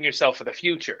screwing yourself for the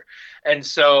future. And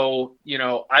so, you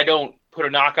know, I don't put a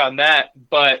knock on that,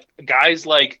 but guys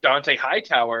like Dante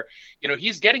Hightower, you know,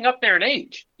 he's getting up there in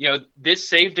age. You know, this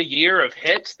saved a year of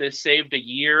hits. This saved a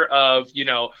year of, you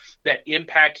know, that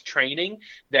impact training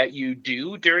that you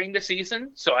do during the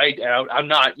season. So I'm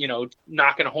not, you know,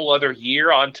 knocking a whole other year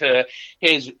onto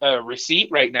his receipt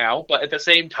right now. But at the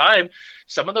same time,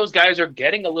 some of those guys are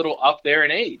getting a little up there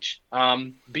in age.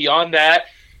 Beyond that,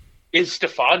 is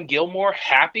Stephon Gilmore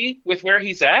happy with where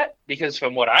he's at? Because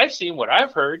from what I've seen, what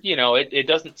I've heard, you know, it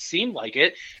doesn't seem like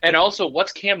it. And also,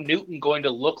 what's Cam Newton going to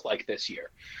look like this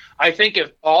year? I think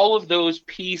if all of those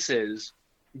pieces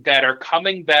that are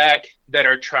coming back, that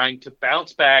are trying to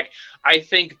bounce back, I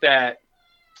think that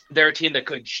they're a team that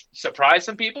could surprise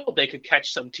some people. They could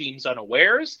catch some teams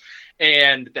unawares.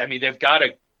 And, I mean, they've got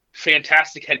a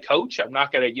fantastic head coach. I'm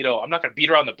not going to beat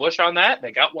around the bush on that.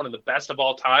 They got one of the best of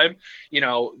all time, you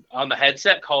know, on the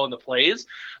headset calling the plays.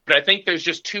 But I think there's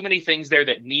just too many things there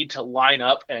that need to line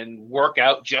up and work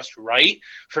out just right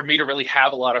for me to really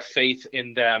have a lot of faith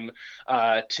in them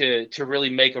to really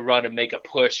make a run and make a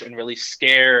push and really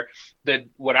scare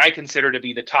what I consider to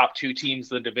be the top two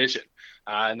teams in the division.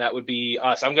 And that would be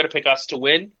us. I'm going to pick us to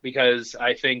win because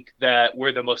I think that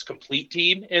we're the most complete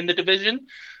team in the division.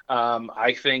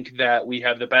 I think that we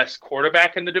have the best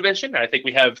quarterback in the division. I think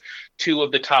we have two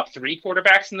of the top three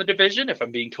quarterbacks in the division, if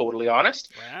I'm being totally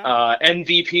honest. Wow.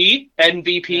 MVP,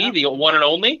 yeah. The one and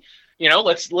only. You know,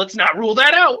 let's not rule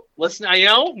that out. Let's not, you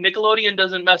know, Nickelodeon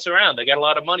doesn't mess around. They got a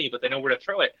lot of money, but they know where to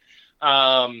throw it.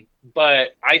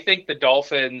 But I think the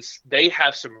Dolphins, they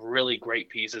have some really great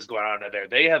pieces going on in there.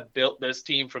 They have built this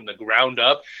team from the ground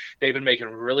up. They've been making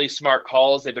really smart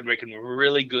calls. They've been making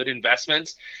really good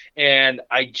investments. And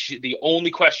the only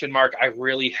question mark I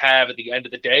really have at the end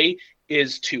of the day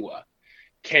is Tua.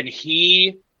 Can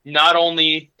he not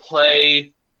only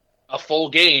play a full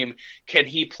game, can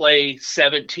he play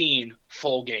 17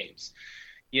 full games?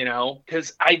 You know,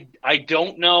 because I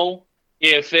don't know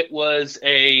if it was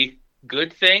a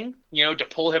good thing, you know, to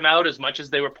pull him out as much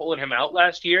as they were pulling him out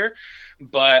last year.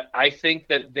 But I think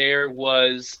that there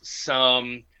was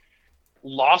some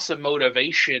loss of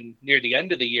motivation near the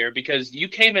end of the year because you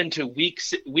came into week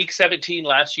 17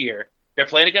 last year. They're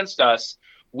playing against us.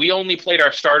 We only played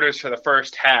our starters for the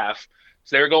first half.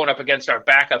 So they were going up against our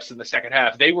backups in the second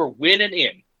half. They were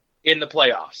winning in the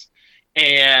playoffs.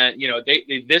 And, you know,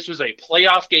 this was a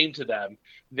playoff game to them.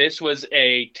 This was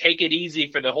a take it easy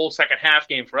for the whole second half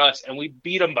game for us, and we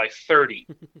beat them by 30.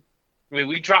 I mean,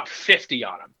 we dropped 50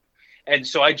 on them. And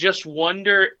so I just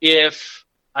wonder if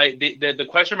the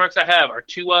question marks I have are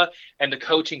Tua and the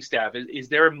coaching staff. Is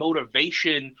there a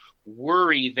motivation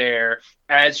worry there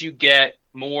as you get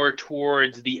more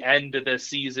towards the end of the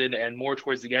season and more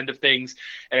towards the end of things?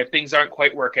 And if things aren't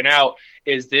quite working out,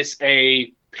 is this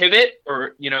a pivot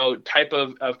or, you know, type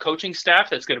of coaching staff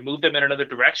that's going to move them in another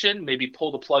direction, maybe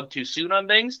pull the plug too soon on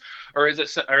things? Or is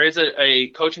it a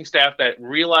coaching staff that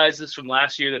realizes from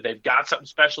last year that they've got something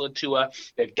special in Tua,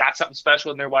 they've got something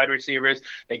special in their wide receivers,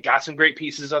 they got some great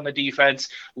pieces on the defense.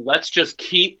 Let's just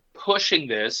keep pushing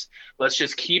this. Let's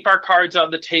just keep our cards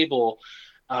on the table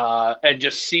and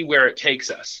just see where it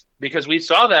takes us. Because we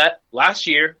saw that last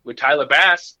year with Tyler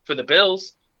Bass for the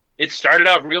Bills. It started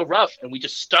out real rough, and we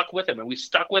just stuck with him,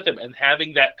 and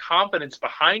having that confidence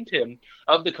behind him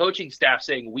of the coaching staff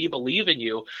saying, we believe in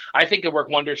you, I think it work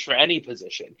wonders for any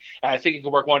position. And I think it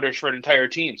can work wonders for an entire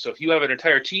team. So if you have an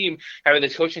entire team having the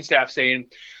coaching staff saying,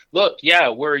 look, yeah,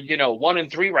 we're,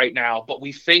 1-3 right now, but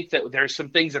we think that there's some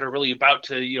things that are really about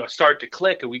to, start to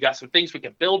click, and we got some things we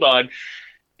can build on.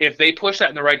 If they push that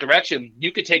in the right direction,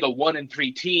 you could take a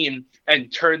 1-3 team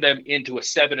and turn them into a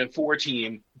 7-4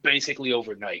 team basically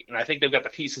overnight. And I think they've got the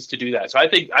pieces to do that. So I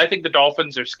think the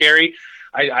Dolphins are scary.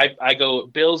 I go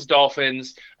Bills,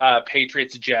 Dolphins,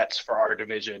 Patriots, Jets for our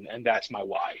division, and that's my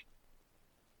why.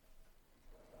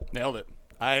 Nailed it.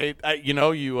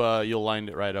 You lined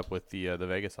it right up with the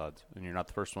Vegas odds, and you're not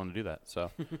the first one to do that. So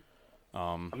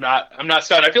I'm not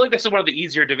stunned. I feel like this is one of the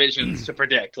easier divisions to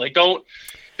predict. Like don't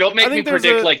make me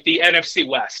predict like the NFC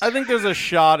West. I think there's a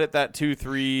shot at that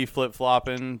 2-3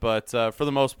 flip-flopping, but for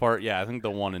the most part, yeah, I think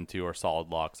the 1 and 2 are solid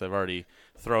locks. I've already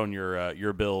thrown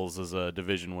your Bills as a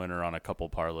division winner on a couple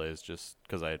parlays just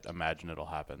because I imagine it'll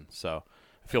happen. So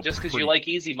feel just because pretty- you like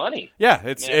easy money. Yeah,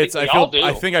 it's I mean, it's. I we all feel. do.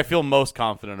 I think I feel most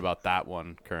confident about that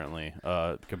one currently,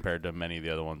 compared to many of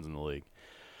the other ones in the league.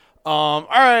 All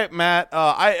right, Matt.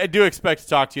 I do expect to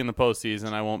talk to you in the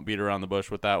postseason. I won't beat around the bush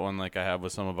with that one like I have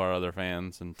with some of our other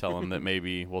fans and tell them that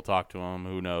maybe we'll talk to them.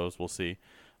 Who knows? We'll see.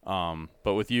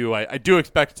 But with you, I do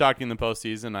expect to talk to you in the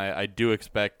postseason. I do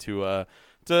expect to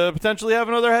potentially have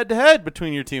another head-to-head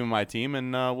between your team and my team,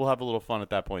 and we'll have a little fun at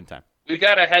that point in time. We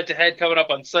got a head-to-head coming up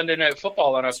on Sunday Night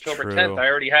Football on October true. 10th. I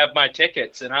already have my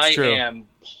tickets, and I true. am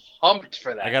pumped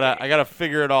for that. I gotta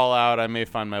figure it all out. I may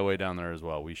find my way down there as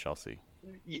well. We shall see.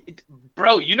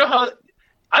 Bro, you know how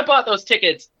I bought those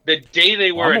tickets the day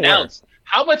they were I'm aware. announced.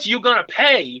 How much you gonna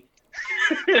pay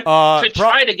to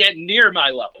try to get near my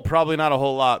level? Probably not a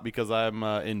whole lot because I'm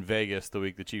in Vegas the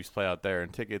week the Chiefs play out there,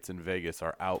 and tickets in Vegas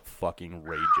are out fucking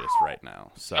rageous right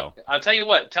now. So I'll tell you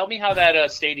what. Tell me how that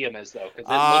stadium is, though,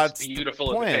 because it looks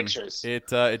beautiful in the pictures.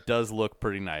 It does look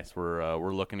pretty nice.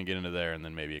 We're looking to get into there, and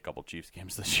then maybe a couple Chiefs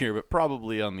games this year, but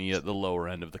probably on the lower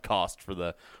end of the cost for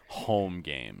the home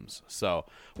games. So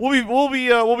we'll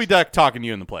be talking to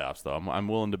you in the playoffs, though. I'm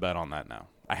willing to bet on that now.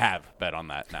 I have bet on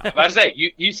that now. I was about to say,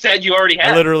 you said you already I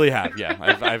had. literally have. Yeah,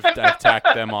 I've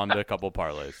tacked them onto a couple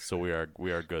parlays, so we are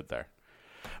good there.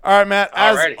 All right, Matt.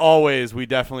 As Alrighty. always, we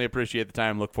definitely appreciate the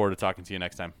time. Look forward to talking to you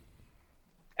next time.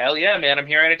 Hell yeah, man. I'm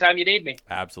here anytime you need me.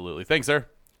 Absolutely. Thanks, sir.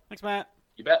 Thanks, Matt.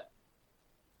 You bet.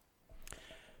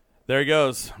 There he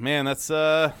goes. Man, that's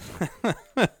that's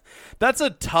a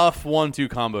tough 1-2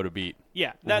 combo to beat.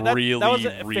 Yeah, that Really, was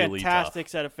a really fantastic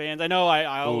set of fans. I know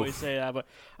I always say that, but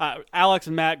Alex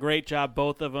and Matt, great job,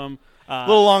 both of them. A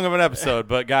little long of an episode,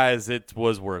 but guys, it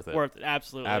was worth it. Worth it,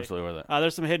 absolutely. Absolutely worth it.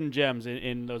 There's some hidden gems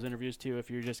in those interviews, too,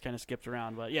 if you're just kind of skipped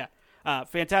around. But, yeah,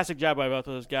 fantastic job by both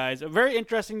of those guys. A very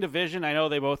interesting division. I know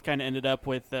they both kind of ended up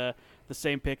with the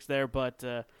same picks there, but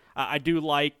I do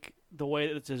like the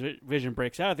way that this division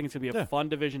breaks out. I think it's going to be a fun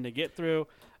division to get through,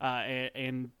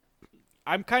 and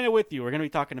I'm kind of with you. We're going to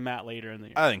be talking to Matt later in the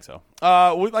year. I think so.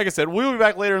 Like I said, we'll be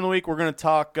back later in the week. We're going to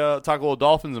talk a little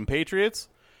Dolphins and Patriots.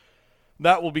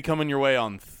 That will be coming your way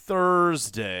on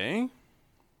Thursday.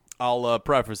 I'll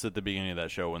preface at the beginning of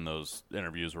that show when those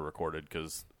interviews were recorded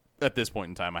because at this point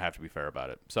in time, I have to be fair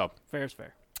about it. So Fair is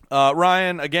fair.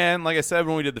 Ryan, again, like I said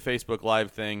when we did the Facebook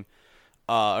Live thing,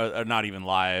 or not even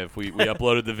live, we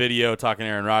uploaded the video talking to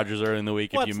Aaron Rodgers early in the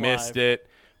week. If you missed it,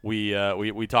 we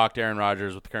talked to Aaron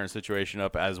Rodgers with the current situation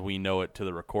up as we know it to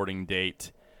the recording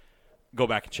date. Go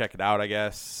back and check it out, I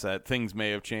guess. Things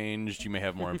may have changed. You may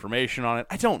have more information on it.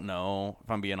 I don't know,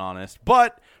 if I'm being honest.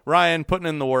 But Ryan putting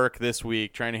in the work this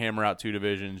week, trying to hammer out 2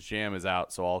 divisions. Jam is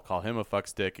out, so I'll call him a fuck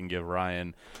stick and give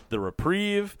Ryan the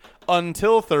reprieve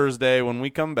until Thursday when we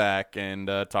come back and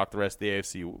talk the rest of the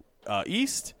AFC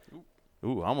East.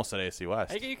 Ooh, I almost said AFC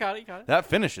West. Hey, you caught it. That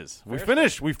finishes.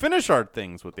 We finish our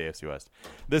things with the AFC West.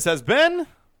 This has been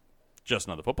Just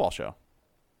Another Football Show.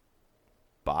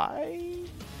 Bye.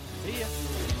 See ya.